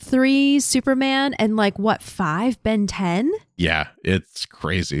 That's like 3 Superman and like, what, 5 Ben 10? Yeah, it's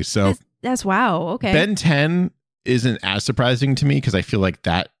crazy. So that's wow. Okay. Ben 10 isn't as surprising to me because I feel like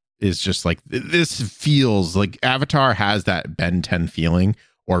that is just like, this feels like Avatar has that Ben 10 feeling,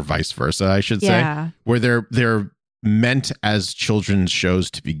 or vice versa, I should say, where they're meant as children's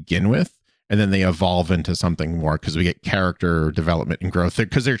shows to begin with. And then they evolve into something more because we get character development and growth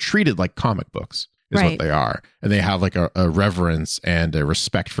because they're treated like comic books is what they are. And they have like a reverence and a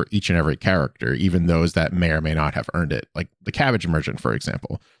respect for each and every character, even those that may or may not have earned it. Like the Cabbage Merchant, for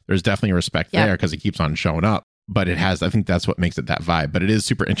example. There's definitely a respect there because he keeps on showing up. But it has, I think that's what makes it that vibe. But it is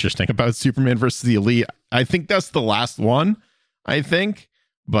super interesting about Superman versus the Elite. I think that's the last one, I think.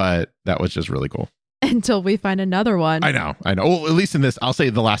 But that was just really cool. Until we find another one. I know. Well, at least in this, I'll say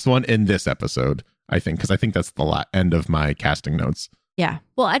the last one in this episode, I think, because I think that's the end of my casting notes. Yeah.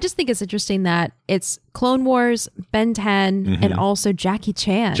 Well, I just think it's interesting that it's Clone Wars, Ben 10, and also Jackie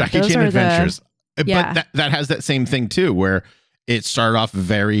Chan. Jackie Chan Adventures. But that has that same thing, too, where it started off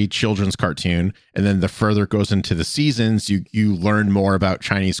very children's cartoon, and then the further it goes into the seasons, you learn more about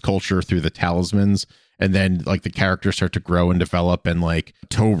Chinese culture through the talismans. And then like the characters start to grow and develop, and like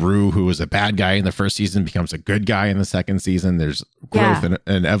Toru, who was a bad guy in the first season, becomes a good guy in the second season. There's growth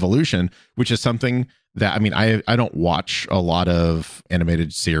and evolution, which is something that, I mean, I don't watch a lot of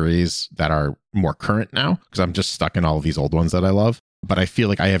animated series that are more current now because I'm just stuck in all of these old ones that I love. But I feel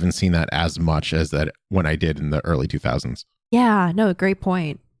like I haven't seen that as much as that when I did in the early 2000s. Yeah, no, great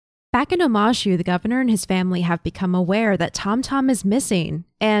point. Back in Omashu, the governor and his family have become aware that Tom Tom is missing,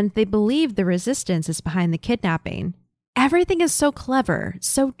 and they believe the resistance is behind the kidnapping. Everything is so clever,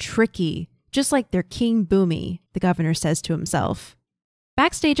 so tricky, just like their King Bumi, the governor says to himself.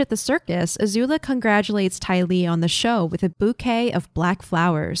 Backstage at the circus, Azula congratulates Ty Lee on the show with a bouquet of black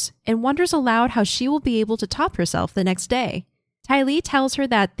flowers and wonders aloud how she will be able to top herself the next day. Ty Lee tells her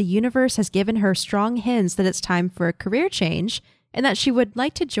that the universe has given her strong hints that it's time for a career change and that she would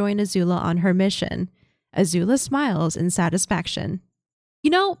like to join Azula on her mission. Azula smiles in satisfaction. You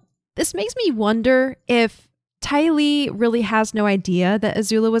know, this makes me wonder if Ty Lee really has no idea that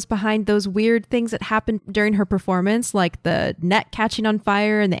Azula was behind those weird things that happened during her performance, like the net catching on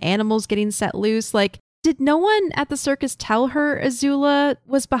fire and the animals getting set loose. Like, did no one at the circus tell her Azula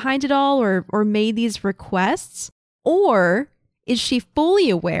was behind it all or made these requests? Or is she fully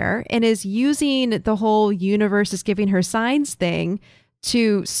aware and is using the whole universe is giving her signs thing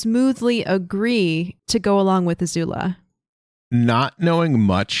to smoothly agree to go along with Azula? Not knowing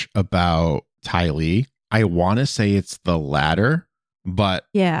much about Ty Lee, I want to say it's the latter, but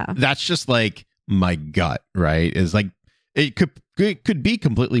that's just like my gut, right? Is like it could be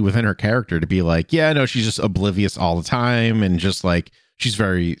completely within her character to be like, yeah, no, she's just oblivious all the time and just like she's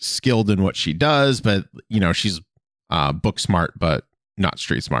very skilled in what she does, but you know, she's book smart, but not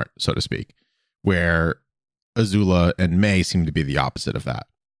street smart, so to speak, where Azula and May seem to be the opposite of that.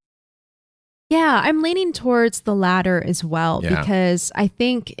 Yeah, I'm leaning towards the latter as well, because I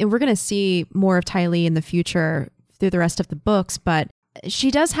think, and we're going to see more of Ty Lee in the future through the rest of the books, but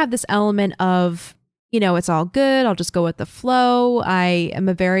she does have this element of, you know, it's all good. I'll just go with the flow. I am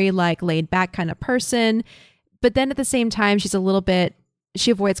a very like laid back kind of person. But then at the same time, she's a little bit,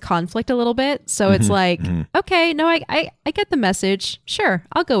 she avoids conflict a little bit. So it's like, okay, no, I get the message. Sure,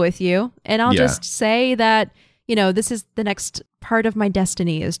 I'll go with you. And I'll just say that, you know, this is the next part of my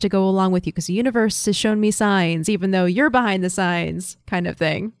destiny is to go along with you because the universe has shown me signs, even though you're behind the signs kind of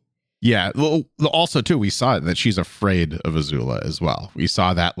thing. Yeah. Well, also, too, we saw that she's afraid of Azula as well. We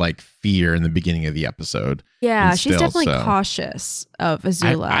saw that like fear in the beginning of the episode. Yeah, she's definitely cautious of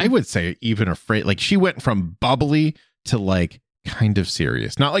Azula. I would say even afraid. Like she went from bubbly to like kind of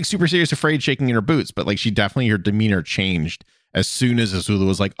serious. Not like super serious, afraid, shaking in her boots, but like she definitely, her demeanor changed as soon as Azula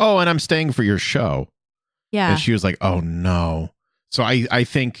was like, oh, and I'm staying for your show. Yeah. And she was like, oh, no. So I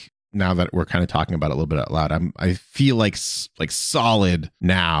think now that we're kind of talking about it a little bit out loud, I feel like solid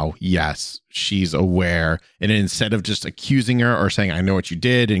now. Yes, she's aware. And instead of just accusing her or saying, I know what you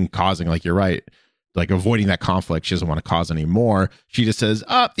did and causing, like, you're right, like avoiding that conflict. She doesn't want to cause any more. She just says,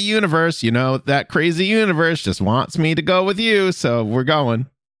 the universe, that crazy universe just wants me to go with you. So we're going.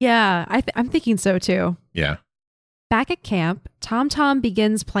 Yeah, I'm thinking so too. Yeah. Back at camp, Tom Tom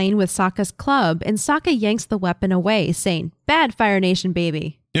begins playing with Sokka's club, and Sokka yanks the weapon away, saying, "Bad Fire Nation,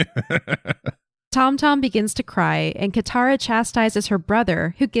 baby." Tom Tom begins to cry, and Katara chastises her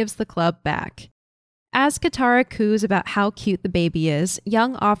brother, who gives the club back. As Katara coos about how cute the baby is,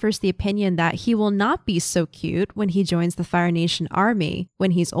 Young offers the opinion that he will not be so cute when he joins the Fire Nation army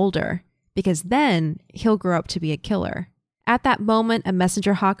when he's older, because then he'll grow up to be a killer. At that moment, a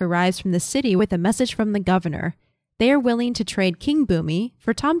messenger hawk arrives from the city with a message from the governor. They are willing to trade King Bumi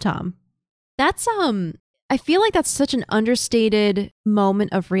for Tom Tom. That's, I feel like that's such an understated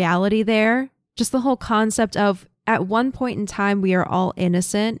moment of reality there. Just the whole concept of, at one point in time, we are all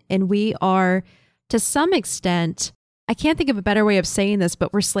innocent, and we are, to some extent, I can't think of a better way of saying this,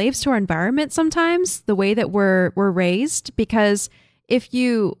 but we're slaves to our environment sometimes, the way that we're raised, because if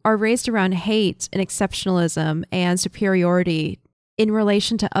you are raised around hate and exceptionalism and superiority in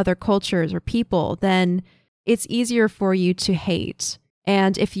relation to other cultures or people, then it's easier for you to hate.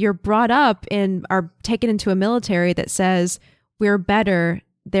 And if you're brought up and are taken into a military that says we're better,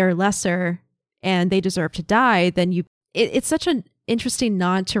 they're lesser, and they deserve to die, then it's such an interesting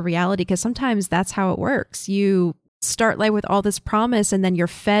nod to reality, because sometimes that's how it works. You start life with all this promise, and then you're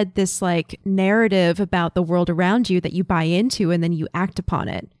fed this like narrative about the world around you that you buy into, and then you act upon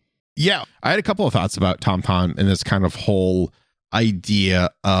it. Yeah, I had a couple of thoughts about Tom Tom and this kind of whole idea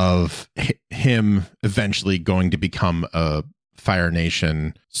of him eventually going to become a Fire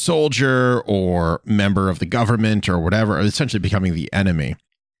Nation soldier or member of the government or whatever, essentially becoming the enemy.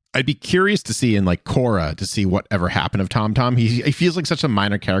 I'd be curious to see in like Korra to see whatever happened of Tom Tom. He feels like such a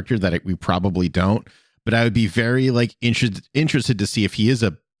minor character that we probably don't, but I would be very like interested to see if he is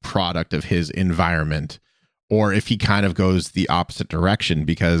a product of his environment or if he kind of goes the opposite direction,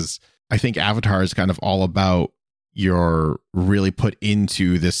 because I think Avatar is kind of all about you're really put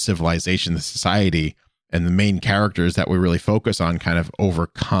into this civilization, this society, and the main characters that we really focus on kind of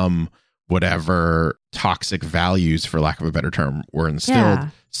overcome whatever toxic values, for lack of a better term, were instilled. Yeah.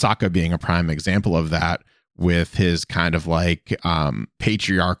 Sokka being a prime example of that, with his kind of like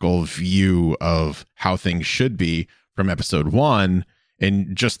patriarchal view of how things should be from episode 1,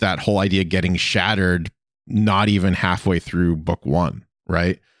 and just that whole idea getting shattered not even halfway through book 1,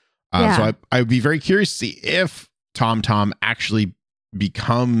 right? So I would be very curious to see if Tom Tom actually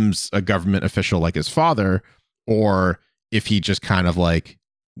becomes a government official like his father, or if he just kind of like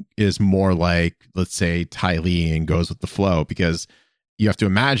is more like, let's say, Ty Lee and goes with the flow, because you have to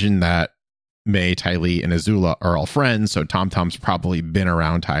imagine that May, Ty Lee, and Azula are all friends, so Tom Tom's probably been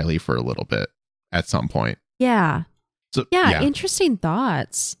around Ty Lee for a little bit at some point. Yeah. So yeah. Interesting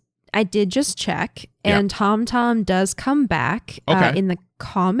thoughts. I did just check, and Tom Tom does come back in the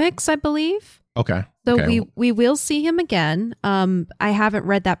comics, I believe. Okay. So we will see him again. I haven't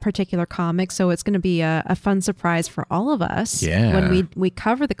read that particular comic, so it's going to be a fun surprise for all of us when we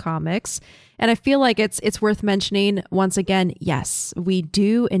cover the comics. And I feel like it's worth mentioning once again, yes, we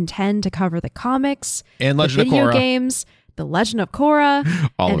do intend to cover the comics and Legend of Korra, video games, the Legend of Korra,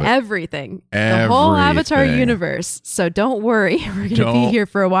 and everything. The whole Avatar universe. So don't worry, we're going to be here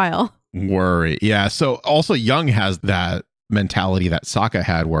for a while. Worry. Yeah. So also Young has that mentality that Sokka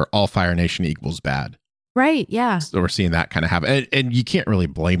had, where all Fire Nation equals bad. Right. Yeah. So we're seeing that kind of happen, and you can't really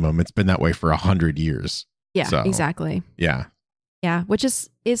blame him. It's been that way for 100 years. Yeah. So, exactly. Yeah. Yeah. Which is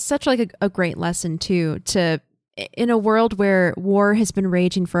such like a great lesson too, to in a world where war has been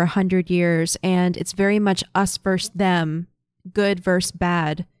raging for 100 years, and it's very much us versus them, good versus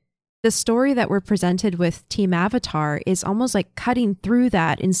bad. The story that we're presented with Team Avatar is almost like cutting through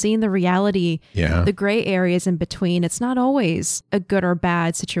that and seeing the reality, the gray areas in between. It's not always a good or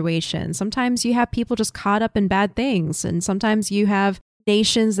bad situation. Sometimes you have people just caught up in bad things, and sometimes you have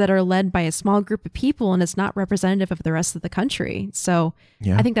nations that are led by a small group of people, and it's not representative of the rest of the country. So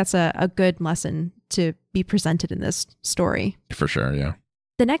I think that's a good lesson to be presented in this story. For sure, yeah.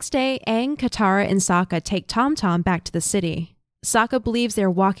 The next day, Aang, Katara, and Sokka take Tom Tom back to the city. Sokka believes they're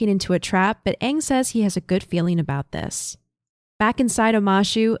walking into a trap, but Aang says he has a good feeling about this. Back inside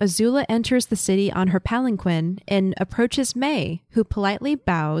Omashu, Azula enters the city on her palanquin and approaches May, who politely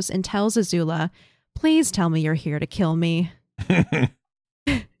bows and tells Azula, "Please tell me you're here to kill me."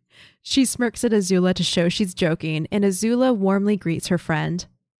 She smirks at Azula to show she's joking, and Azula warmly greets her friend.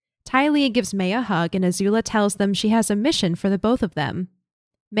 Ty Lee gives May a hug, and Azula tells them she has a mission for the both of them.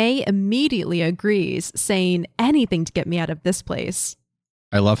 May immediately agrees, saying anything to get me out of this place.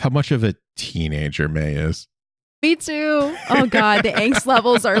 I love how much of a teenager May is. Me too. Oh God, the angst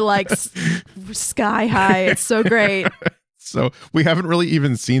levels are like sky high. It's so great. So we haven't really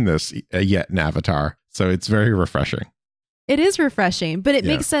even seen this yet in Avatar. So it's very refreshing. It is refreshing, but it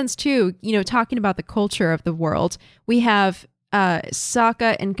Yeah. makes sense too. You know, talking about the culture of the world, we have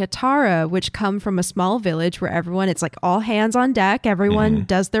Sokka and Katara, which come from a small village where everyone, it's like all hands on deck. Everyone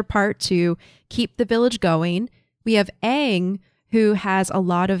does their part to keep the village going. We have Aang, who has a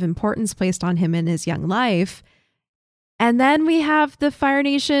lot of importance placed on him in his young life. And then we have the Fire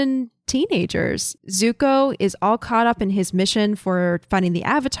Nation teenagers. Zuko is all caught up in his mission for finding the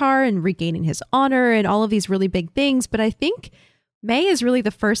Avatar and regaining his honor and all of these really big things. But I think May is really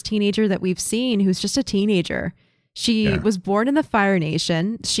the first teenager that we've seen who's just a teenager. She was born in the Fire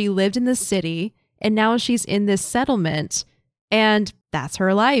Nation. She lived in the city, and now she's in this settlement, and that's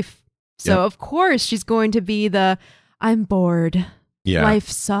her life. So of course she's going to be I'm bored. Yeah. Life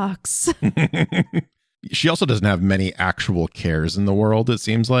sucks. She also doesn't have many actual cares in the world, it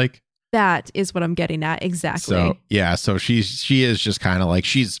seems like. That is what I'm getting at. Exactly. So, yeah. So she is just kind of like,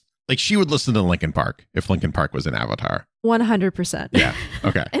 she would listen to Linkin Park if Linkin Park was an Avatar. 100%. Yeah.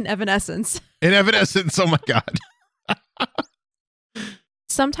 Okay. In Evanescence. In Evanescence. Oh my God.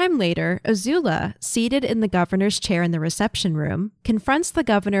 Sometime later, Azula, seated in the governor's chair in the reception room, confronts the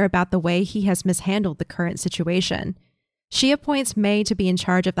governor about the way he has mishandled the current situation. She appoints May to be in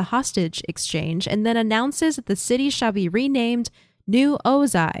charge of the hostage exchange and then announces that the city shall be renamed New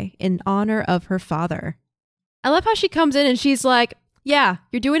Ozai in honor of her father. I love how she comes in and she's like, yeah,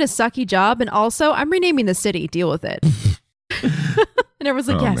 you're doing a sucky job, and also I'm renaming the city. Deal with it. And everyone's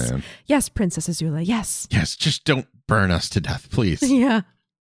like, yes, man. Yes, Princess Azula, yes. Yes, just don't burn us to death, please. Yeah.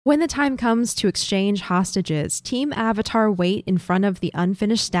 When the time comes to exchange hostages, Team Avatar wait in front of the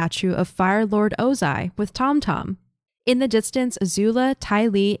unfinished statue of Fire Lord Ozai with Tom Tom. In the distance, Azula, Ty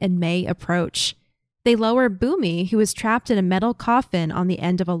Lee, and May approach. They lower Bumi, who is trapped in a metal coffin on the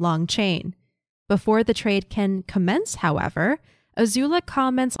end of a long chain. Before the trade can commence, however, Azula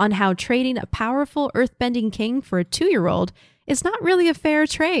comments on how trading a powerful earthbending king for a 2-year-old is not really a fair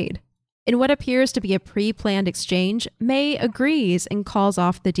trade. In what appears to be a pre-planned exchange, May agrees and calls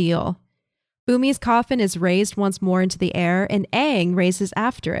off the deal. Bumi's coffin is raised once more into the air, and Aang races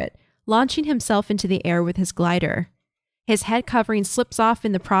after it, launching himself into the air with his glider. His head covering slips off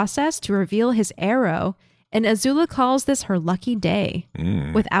in the process to reveal his arrow, and Azula calls this her lucky day.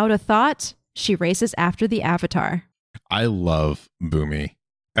 Without a thought, she races after the Avatar. I love Bumi.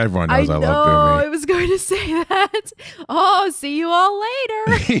 Everyone knows I love Bumi. I was going to say that. Oh, see you all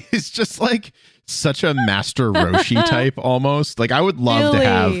later. He's just like such a Master Roshi type almost. Like I would love to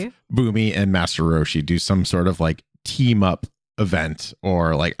have Bumi and Master Roshi do some sort of like team up event,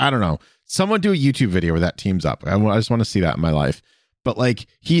 or like, I don't know, someone do a YouTube video where that teams up. I just want to see that in my life. But like,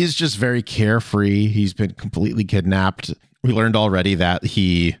 he is just very carefree. He's been completely kidnapped. We learned already that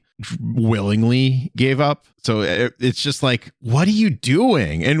he willingly gave up. So it's just like, what are you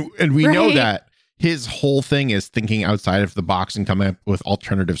doing? And we know that his whole thing is thinking outside of the box and coming up with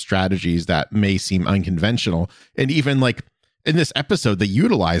alternative strategies that may seem unconventional. And even like in this episode, they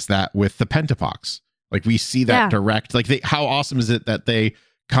utilize that with the Pentapox. Like we see that direct, like how awesome is it that they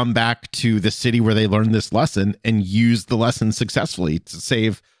come back to the city where they learned this lesson and use the lesson successfully to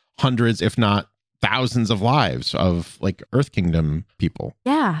save hundreds, if not thousands of lives of like Earth Kingdom people.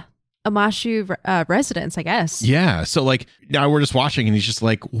 Yeah. Amashu residents, I guess. Yeah. So like now we're just watching and he's just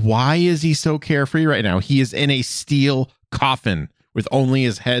like, why is he so carefree right now? He is in a steel coffin with only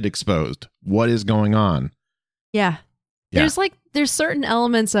his head exposed. What is going on? Yeah. There's certain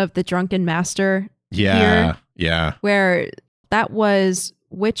elements of the Drunken Master here. Where that was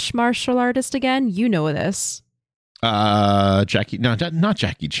which martial artist again? You know this. Jackie. No, not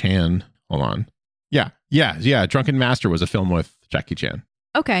Jackie Chan. Hold on. Yeah. Drunken Master was a film with Jackie Chan.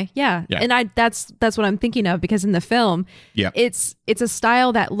 Okay, yeah. And that's what I'm thinking of, because in the film, it's a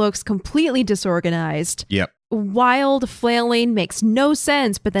style that looks completely disorganized. Yep. Wild flailing makes no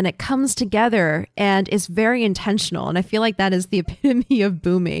sense, but then it comes together and is very intentional. And I feel like that is the epitome of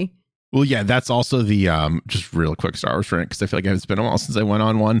Bumi. Well, yeah, that's also the just real quick Star Wars rant, because I feel like it's been a while since I went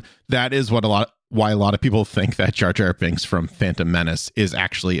on one. That is why a lot of people think that Jar Jar Binks from Phantom Menace is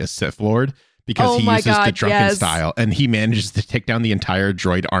actually a Sith Lord. Because he uses the drunken style, and he manages to take down the entire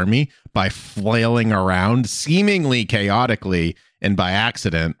droid army by flailing around seemingly chaotically and by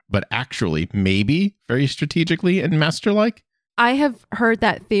accident, but actually maybe very strategically and master-like. I have heard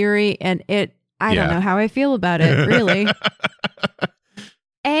that theory, and I don't know how I feel about it, really.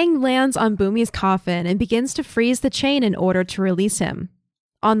 Aang lands on Bumi's coffin and begins to freeze the chain in order to release him.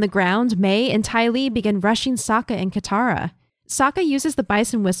 On the ground, May and Ty Lee begin rushing Sokka and Katara. Sokka uses the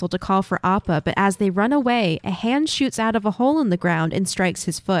bison whistle to call for Appa, but as they run away, a hand shoots out of a hole in the ground and strikes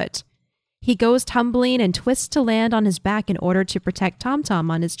his foot. He goes tumbling and twists to land on his back in order to protect Tom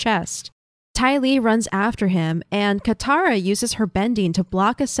Tom on his chest. Ty Lee runs after him, and Katara uses her bending to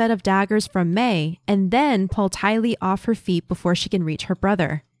block a set of daggers from Mai and then pull Ty Lee off her feet before she can reach her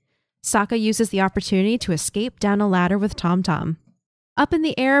brother. Sokka uses the opportunity to escape down a ladder with Tom Tom. Up in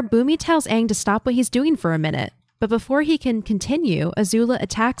the air, Bumi tells Aang to stop what he's doing for a minute. But before he can continue, Azula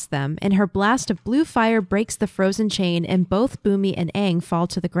attacks them, and her blast of blue fire breaks the frozen chain, and both Bumi and Aang fall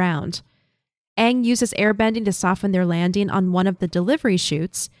to the ground. Aang uses airbending to soften their landing on one of the delivery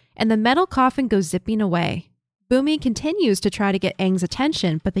chutes, and the metal coffin goes zipping away. Bumi continues to try to get Aang's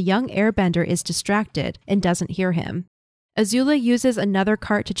attention, but the young airbender is distracted and doesn't hear him. Azula uses another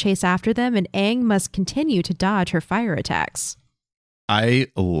cart to chase after them, and Aang must continue to dodge her fire attacks. I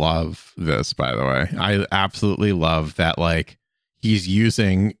love this, by the way. I absolutely love that, like, he's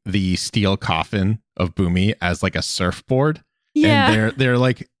using the steel coffin of Bumi as like a surfboard. Yeah. And they're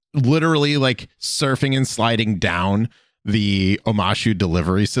like literally like surfing and sliding down the Omashu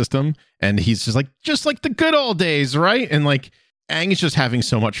delivery system. And he's just like the good old days, right? And like Aang is just having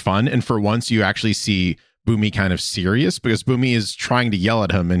so much fun. And for once you actually see Bumi kind of serious, because Bumi is trying to yell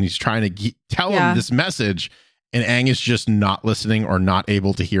at him and he's trying to tell him this message. And Aang is just not listening or not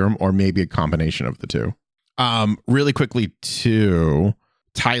able to hear him, or maybe a combination of the two. Really quickly, too,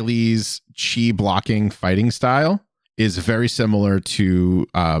 Ty Lee's chi blocking fighting style is very similar to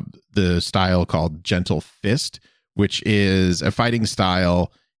the style called Gentle Fist, which is a fighting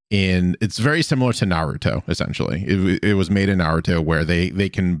style it's very similar to Naruto, essentially. It was made in Naruto where they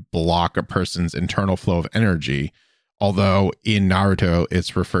can block a person's internal flow of energy, although in Naruto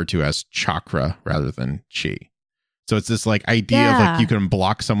it's referred to as chakra rather than chi. So it's this like idea of like you can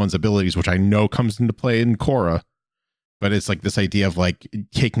block someone's abilities, which I know comes into play in Korra, but it's like this idea of like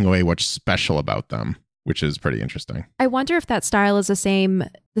taking away what's special about them, which is pretty interesting. I wonder if that style is the same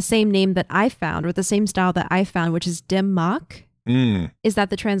name that I found, or the same style that I found, which is Dim Mak. Is that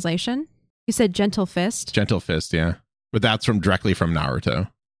the translation? You said Gentle Fist? Gentle Fist, yeah. But that's directly from Naruto.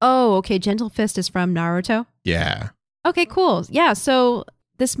 Oh, okay. Gentle Fist is from Naruto? Yeah. Okay, cool. Yeah, so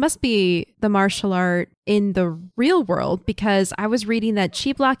this must be the martial art in the real world, because I was reading that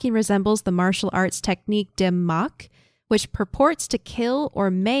chi blocking resembles the martial arts technique Dim Mak, which purports to kill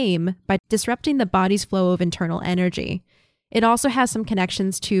or maim by disrupting the body's flow of internal energy. It also has some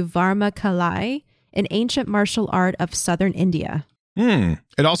connections to Varma Kalai, an ancient martial art of southern India.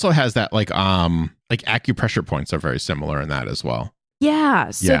 It also has that like acupressure points are very similar in that as well.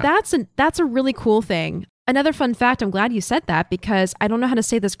 Yeah, so that's a really cool thing. Another fun fact, I'm glad you said that, because I don't know how to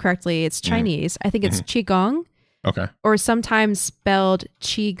say this correctly. It's Chinese. I think it's Qigong. Okay. Or sometimes spelled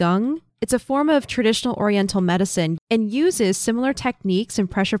Qigong. It's a form of traditional Oriental medicine and uses similar techniques and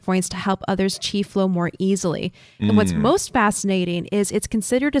pressure points to help others' chi flow more easily. And what's most fascinating is it's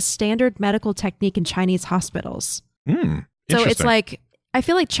considered a standard medical technique in Chinese hospitals. So it's like, I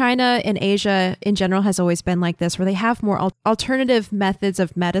feel like China and Asia in general has always been like this, where they have more alternative methods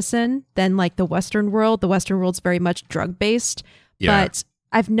of medicine than like the Western world. The Western world's very much drug-based. Yeah. But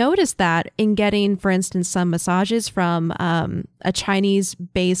I've noticed that in getting, for instance, some massages from a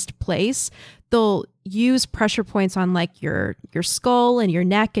Chinese-based place, they'll use pressure points on like your skull and your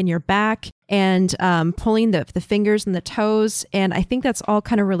neck and your back, and pulling the fingers and the toes. And I think that's all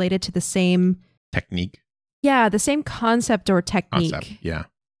kind of related to the same technique. Yeah, the same concept or technique. Yeah.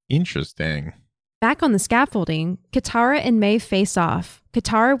 Interesting. Back on the scaffolding, Katara and Mai face off,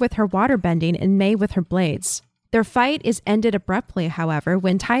 Katara with her water bending and Mai with her blades. Their fight is ended abruptly, however,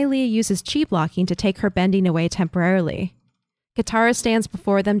 when Ty Lee uses chi blocking to take her bending away temporarily. Katara stands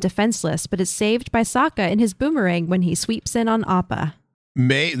before them defenseless, but is saved by Sokka and his boomerang when he sweeps in on Appa.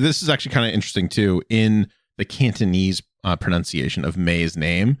 Mai, this is actually kind of interesting too. In the Cantonese pronunciation of Mai's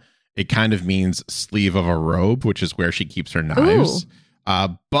name, it kind of means sleeve of a robe, which is where she keeps her knives.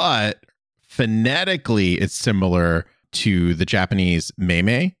 But phonetically, it's similar to the Japanese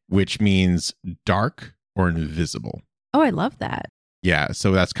Meimei, which means dark or invisible. Oh, I love that. Yeah,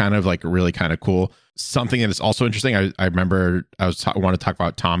 so that's kind of like really kind of cool. Something that is also interesting, I remember I want to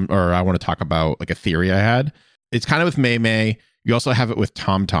talk about like a theory I had. It's kind of with Meimei. You also have it with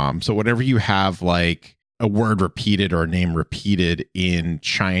Tom Tom. So whenever you have like a word repeated or a name repeated in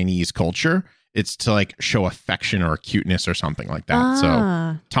Chinese culture, it's to like show affection or cuteness or something like that.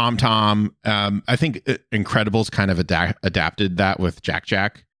 So Tom Tom, I think Incredibles kind of adapted that with Jack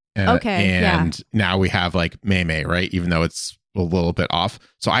Jack. And now we have like Meimei, right? Even though it's a little bit off.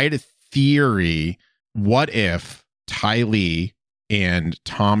 So I had a theory, what if Ty Lee and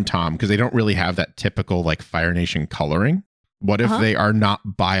Tom Tom, because they don't really have that typical like Fire Nation coloring, what if they are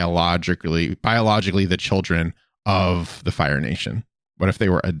not biologically the children of the Fire Nation? What if they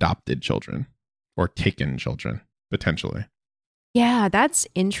were adopted children or taken children, potentially? Yeah, that's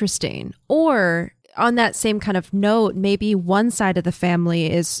interesting. Or on that same kind of note, maybe one side of the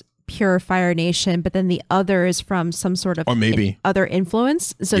family is pure Fire Nation, but then the other is from some sort of or maybe other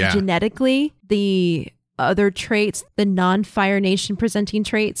influence. So Yeah. genetically, the other traits, the non-Fire Nation presenting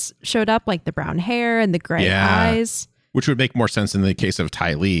traits showed up, like the brown hair and the gray Yeah. eyes. Which would make more sense in the case of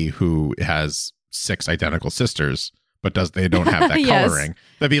Ty Lee, who has 6 identical sisters, but they don't have that Yes. coloring.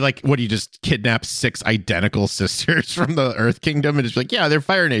 That'd be like, what, do you just kidnap 6 identical sisters from the Earth Kingdom and just be like, yeah, they're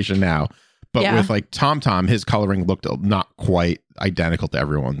Fire Nation now. But Yeah. with like Tom Tom, his coloring looked not quite identical to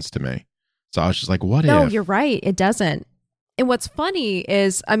everyone's to me. So I was just like, what No, if? you're right. It doesn't. And what's funny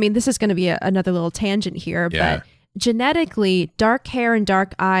is, I mean, this is going to be another little tangent here, Yeah. but genetically, dark hair and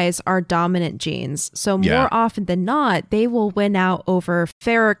dark eyes are dominant genes. So more Yeah. often than not, they will win out over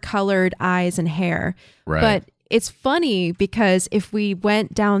fairer colored eyes and hair. Right. But it's funny because if we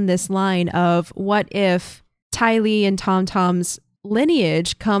went down this line of what if Ty Lee and Tom Tom's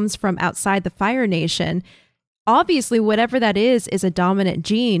lineage comes from outside the Fire Nation, obviously whatever that is a dominant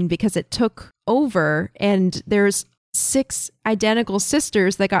gene because it took over, and there's 6 identical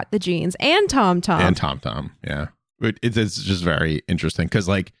sisters that got the genes, and Tom Tom. And Tom Tom, yeah. It's just very interesting because,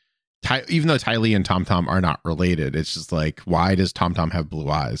 like, even though Ty Lee and Tom Tom are not related, it's just like, why does Tom Tom have blue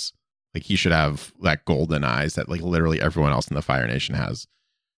eyes? Like, he should have that golden eyes that, like, literally everyone else in the Fire Nation has.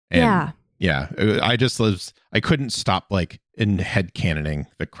 And Yeah. I couldn't stop, like, in headcanoning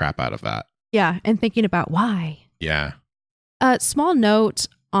the crap out of that. Yeah. And thinking about why. Yeah. Small note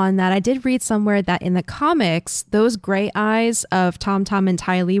on that. I did read somewhere that in the comics, those gray eyes of Tom Tom and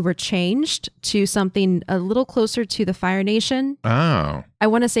Ty Lee were changed to something a little closer to the Fire Nation. Oh. I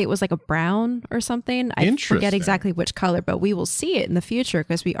want to say it was like a brown or something. I Interesting. forget exactly which color, but we will see it in the future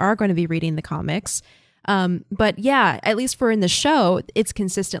because we are going to be reading the comics. But yeah, at least for in the show, it's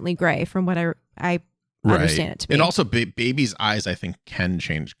consistently gray from what I understand it to be. And also, baby's eyes, I think, can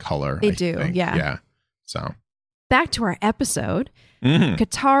change color. They I do, think. yeah. Yeah. So. Back to our episode. Mhm.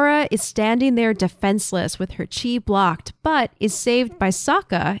 Katara is standing there defenseless with her chi blocked, but is saved by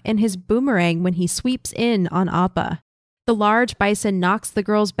Sokka and his boomerang when he sweeps in on Appa. The large bison knocks the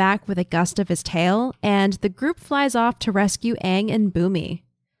girls back with a gust of his tail, and the group flies off to rescue Aang and Bumi.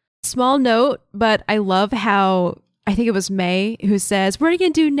 Small note, but I love how, I think it was May who says, "What are you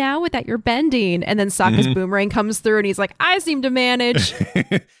going to do now without your bending?" And then Sokka's boomerang comes through and he's like, "I seem to manage."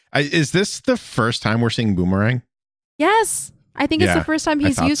 Is this the first time we're seeing Boomerang? Yes. I think it's Yeah, the first time I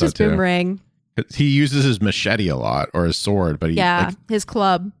he's thought used so his too. boomerang. He uses his machete a lot, or his sword, but His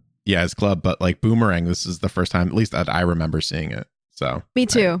club. his club. But like Boomerang, this is the first time, at least that I remember seeing it. So Me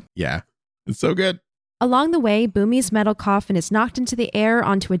too. yeah, it's so good. Along the way, Bumi's metal coffin is knocked into the air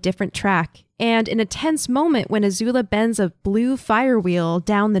onto a different track. And in a tense moment when Azula bends a blue fire wheel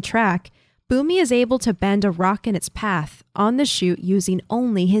down the track, Bumi is able to bend a rock in its path on the chute using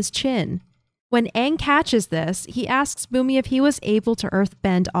only his chin. When Aang catches this, he asks Bumi if he was able to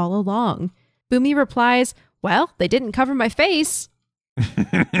earthbend all along. Bumi replies, "Well, they didn't cover my face."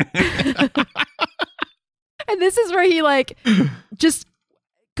 And this is where he just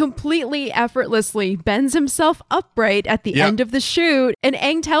completely effortlessly bends himself upright at the Yep. end of the chute. And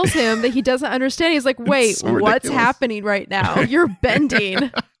Aang tells him that he doesn't understand. He's like, "Wait, so what's ridiculous. happening right now? You're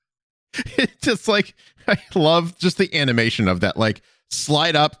bending." It's just like, I love just the animation of that, like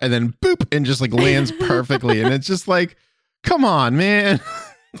slide up and then boop and just like lands perfectly. And it's just like, come on, man.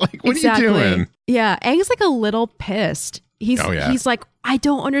 Like, what Exactly. are you doing? Yeah, Aang's like a little pissed. He's like, "I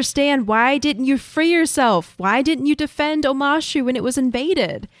don't understand. Why didn't you free yourself? Why didn't you defend Omashu when it was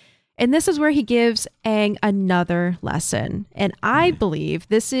invaded?" And this is where he gives Aang another lesson. And I believe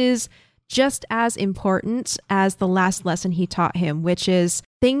this is just as important as the last lesson he taught him, which is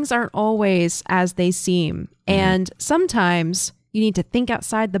things aren't always as they seem. And sometimes you need to think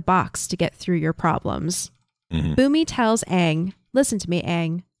outside the box to get through your problems. Bumi tells Aang, "Listen to me,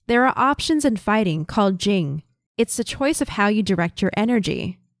 Aang. There are options in fighting called Jing. It's the choice of how you direct your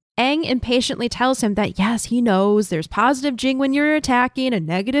energy." Aang impatiently tells him that yes, he knows there's positive Jing when you're attacking and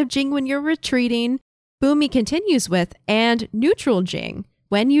negative Jing when you're retreating. Bumi continues with, "and neutral Jing.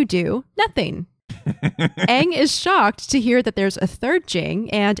 When you do, nothing." Aang is shocked to hear that there's a third Jing,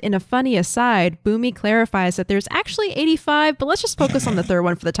 and in a funny aside, Bumi clarifies that there's actually 85, but let's just focus on the third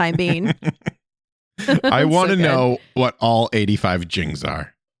one for the time being. I want to So good. know what all 85 Jings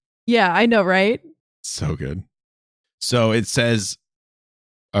are. Yeah, I know, right? So good. So it says,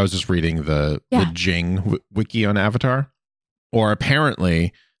 I was just reading the Jing wiki on Avatar, or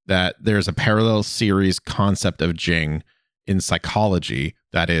apparently that there's a parallel series concept of Jing in psychology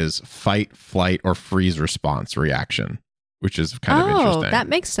that is fight, flight, or freeze response reaction. which is kind of interesting. That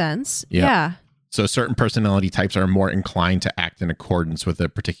makes sense. Yep. Yeah. So certain personality types are more inclined to act in accordance with a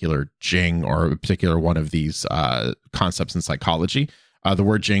particular Jing or a particular one of these concepts in psychology. The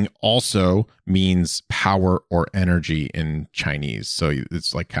word Jing also means power or energy in Chinese. So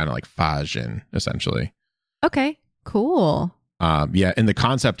it's like kind of like Fa Jin, essentially. Okay, cool. And the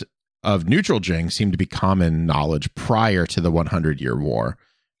concept of neutral Jing seemed to be common knowledge prior to the 100-Year War,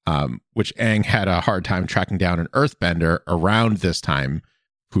 which Aang had a hard time tracking down an earthbender around this time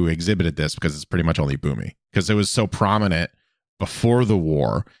who exhibited this, because it's pretty much only Bumi, because it was so prominent before the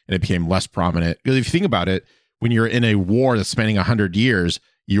war and it became less prominent. Because if you think about it, when you're in a war that's spanning 100 years,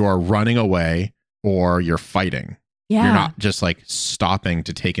 you are running away or you're fighting. Yeah. You're not just like stopping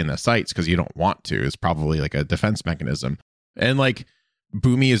to take in the sights because you don't want to. It's probably like a defense mechanism. And like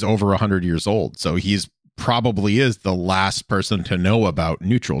Bumi is over 100 years old, so he's probably is the last person to know about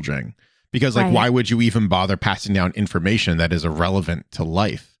neutral Jing. Because like, why would you even bother passing down information that is irrelevant to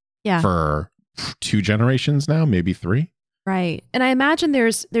life for 2 generations now, maybe 3? Right. And I imagine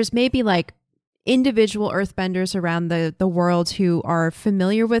there's maybe like individual earthbenders around the world who are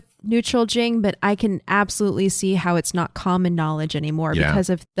familiar with neutral Jing, but I can absolutely see how it's not common knowledge anymore because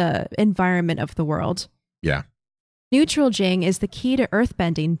of the environment of the world. Yeah. Neutral Jing is the key to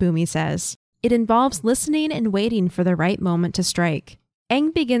earthbending, Bumi says. It involves listening and waiting for the right moment to strike.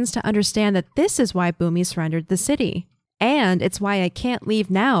 Aang begins to understand that this is why Bumi surrendered the city. And it's why I can't leave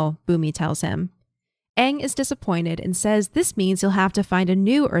now, Bumi tells him. Aang is disappointed and says this means he'll have to find a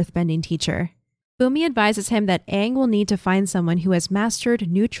new earthbending teacher. Bumi advises him that Aang will need to find someone who has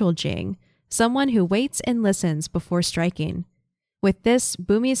mastered neutral Jing, someone who waits and listens before striking. With this,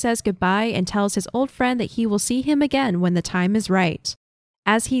 Bumi says goodbye and tells his old friend that he will see him again when the time is right.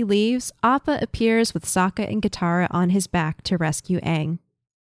 As he leaves, Appa appears with Sokka and Katara on his back to rescue Aang.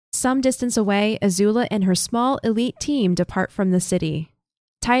 Some distance away, Azula and her small elite team depart from the city.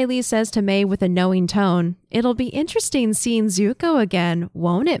 Ty Lee says to Mai with a knowing tone, "It'll be interesting seeing Zuko again,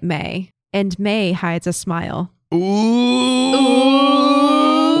 won't it, Mai?" And Mai hides a smile. Ooh!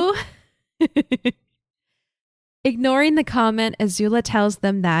 Ignoring the comment, Azula tells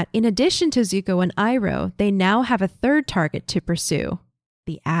them that, in addition to Zuko and Iroh, they now have a third target to pursue.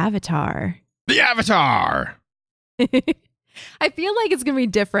 The Avatar. The Avatar! I feel like it's going to be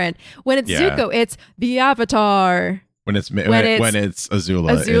different. When it's Zuko, it's the Avatar. When it's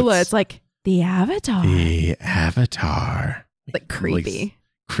Azula, it's like the Avatar. The Avatar. Like creepy. Like,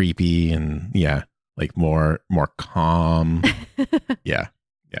 creepy and like more calm. Yeah.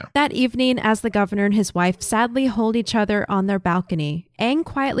 That evening, as the governor and his wife sadly hold each other on their balcony, Aang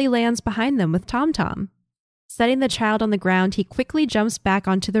quietly lands behind them with Tom Tom. Setting the child on the ground, he quickly jumps back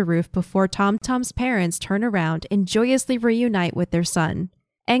onto the roof before Tom Tom's parents turn around and joyously reunite with their son.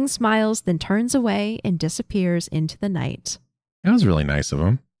 Aang smiles, then turns away and disappears into the night. That was really nice of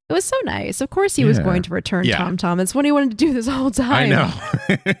him. It was so nice. Of course he was going to return Tom Tom. It's what he wanted to do this whole time. I know.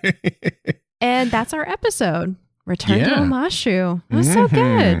 And that's our episode. Return to Omashu. It was so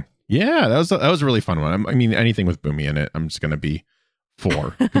good. Yeah, that was a really fun one. I mean, anything with Bumi in it, I'm just going to be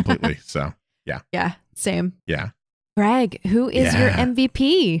for completely. So, yeah. Yeah, same. Yeah. Greg, who is your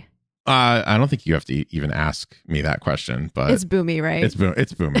MVP? I don't think you have to even ask me that question, but it's Bumi, right? It's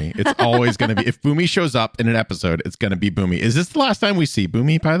Bumi. It's always going to be. If Bumi shows up in an episode, it's going to be Bumi. Is this the last time we see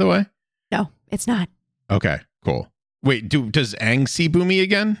Bumi, by the way? No, it's not. Okay, cool. Wait, does Aang see Bumi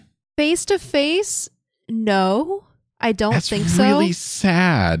again? Face to face? No, I don't think so. That's really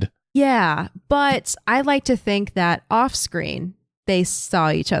sad. Yeah, but I like to think that off screen they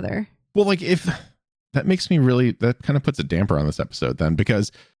saw each other. Well, like if that makes me really, that kind of puts a damper on this episode then,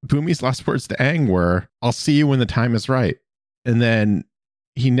 because Bumi's last words to Aang were, "I'll see you when the time is right." And then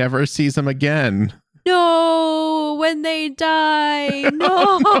he never sees him again. No, when they die.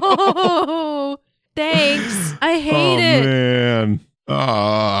 No. Thanks. I hate it. Man.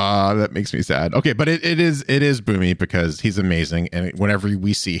 That makes me sad. Okay, but it is Bumi because he's amazing, and whenever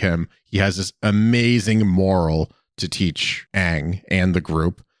we see him, he has this amazing moral to teach Aang and the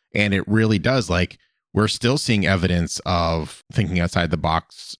group, and it really does, like, we're still seeing evidence of thinking outside the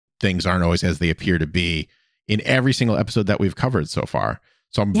box. Things aren't always as they appear to be in every single episode that we've covered so far.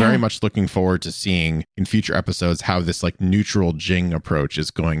 So I'm very much looking forward to seeing in future episodes how this like neutral Jing approach is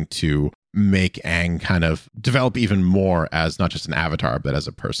going to make Aang kind of develop even more as not just an avatar, but as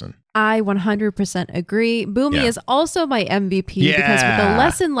a person. I 100% agree. Bumi is also my MVP because with a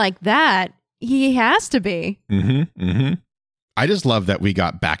lesson like that, he has to be. I just love that we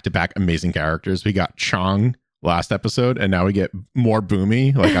got back-to-back amazing characters. We got Chong last episode, and now we get more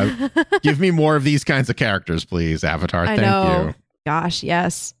Bumi. Like, give me more of these kinds of characters, please, Avatar. Thank you. Gosh,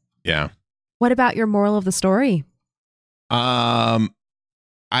 yes. Yeah. What about your moral of the story?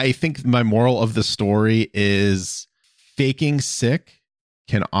 I think my moral of the story is faking sick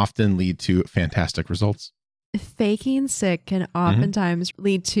can often lead to fantastic results. Faking sick can oftentimes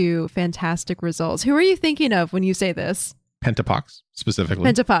lead to fantastic results. Who are you thinking of when you say this? Pentapox,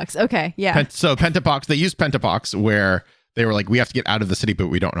 specifically. Pentapox. Okay. Yeah. So Pentapox, they used Pentapox where they were like, we have to get out of the city, but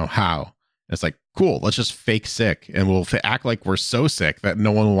we don't know how. And it's like, cool, let's just fake sick and we'll act like we're so sick that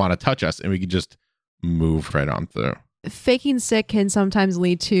no one will want to touch us and we could just move right on through. Faking sick can sometimes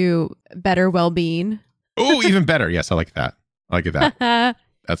lead to better well-being. Oh, even better. Yes, I like that. I like that.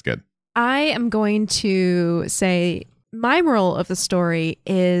 That's good. I am going to say my moral of the story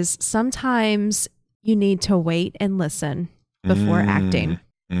is sometimes you need to wait and listen before acting.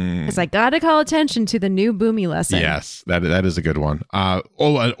 Because I got to call attention to the new Boomy lesson. Yes, that is a good one.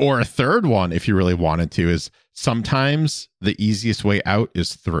 Or a third one, if you really wanted to, is sometimes the easiest way out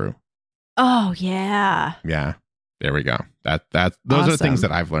is through. Oh, yeah. Yeah, there we go. Those are the things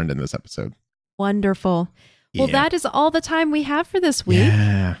that I've learned in this episode. Wonderful. Well, that is all the time we have for this week.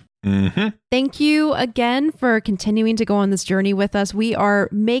 Yeah. Thank you again for continuing to go on this journey with us. We are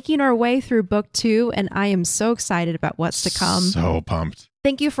making our way through book 2, and I am so excited about what's to come. So pumped.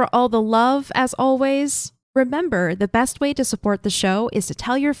 Thank you for all the love, as always. Remember, the best way to support the show is to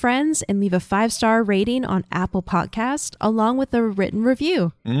tell your friends and leave a 5-star rating on Apple Podcast, along with a written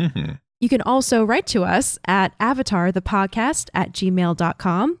review. You can also write to us at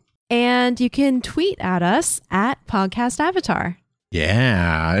avatarthepodcast@gmail.com, and you can tweet at us at podcastavatar.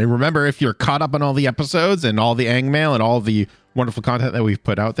 Yeah. And remember, if you're caught up on all the episodes and all the Aang mail and all the wonderful content that we've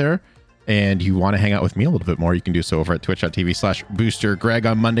put out there, and you want to hang out with me a little bit more, you can do so over at twitch.tv/BoosterGreg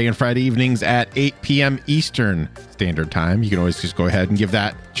on Monday and Friday evenings at 8 p.m. Eastern Standard Time. You can always just go ahead and give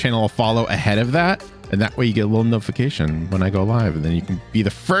that channel a follow ahead of that. And that way you get a little notification when I go live. And then you can be the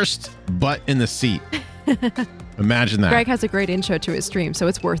first butt in the seat. Imagine that. Greg has a great intro to his stream, so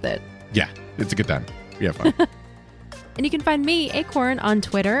it's worth it. Yeah, it's a good time. We have fun. And you can find me, Acorn, on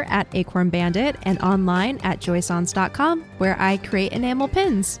Twitter at AcornBandit and online at joysons.com, where I create enamel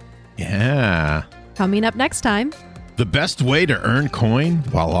pins. Yeah. Coming up next time, the best way to earn coin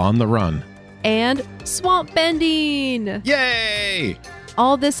while on the run. And swamp bending. Yay!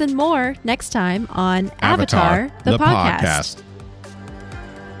 All this and more next time on Avatar, the podcast.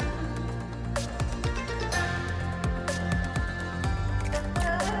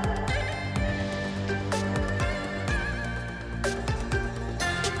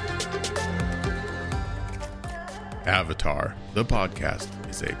 Avatar, the podcast,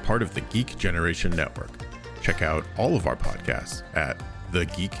 is a part of the Geek Generation Network. Check out all of our podcasts at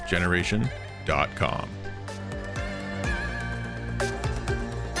thegeekgeneration.com.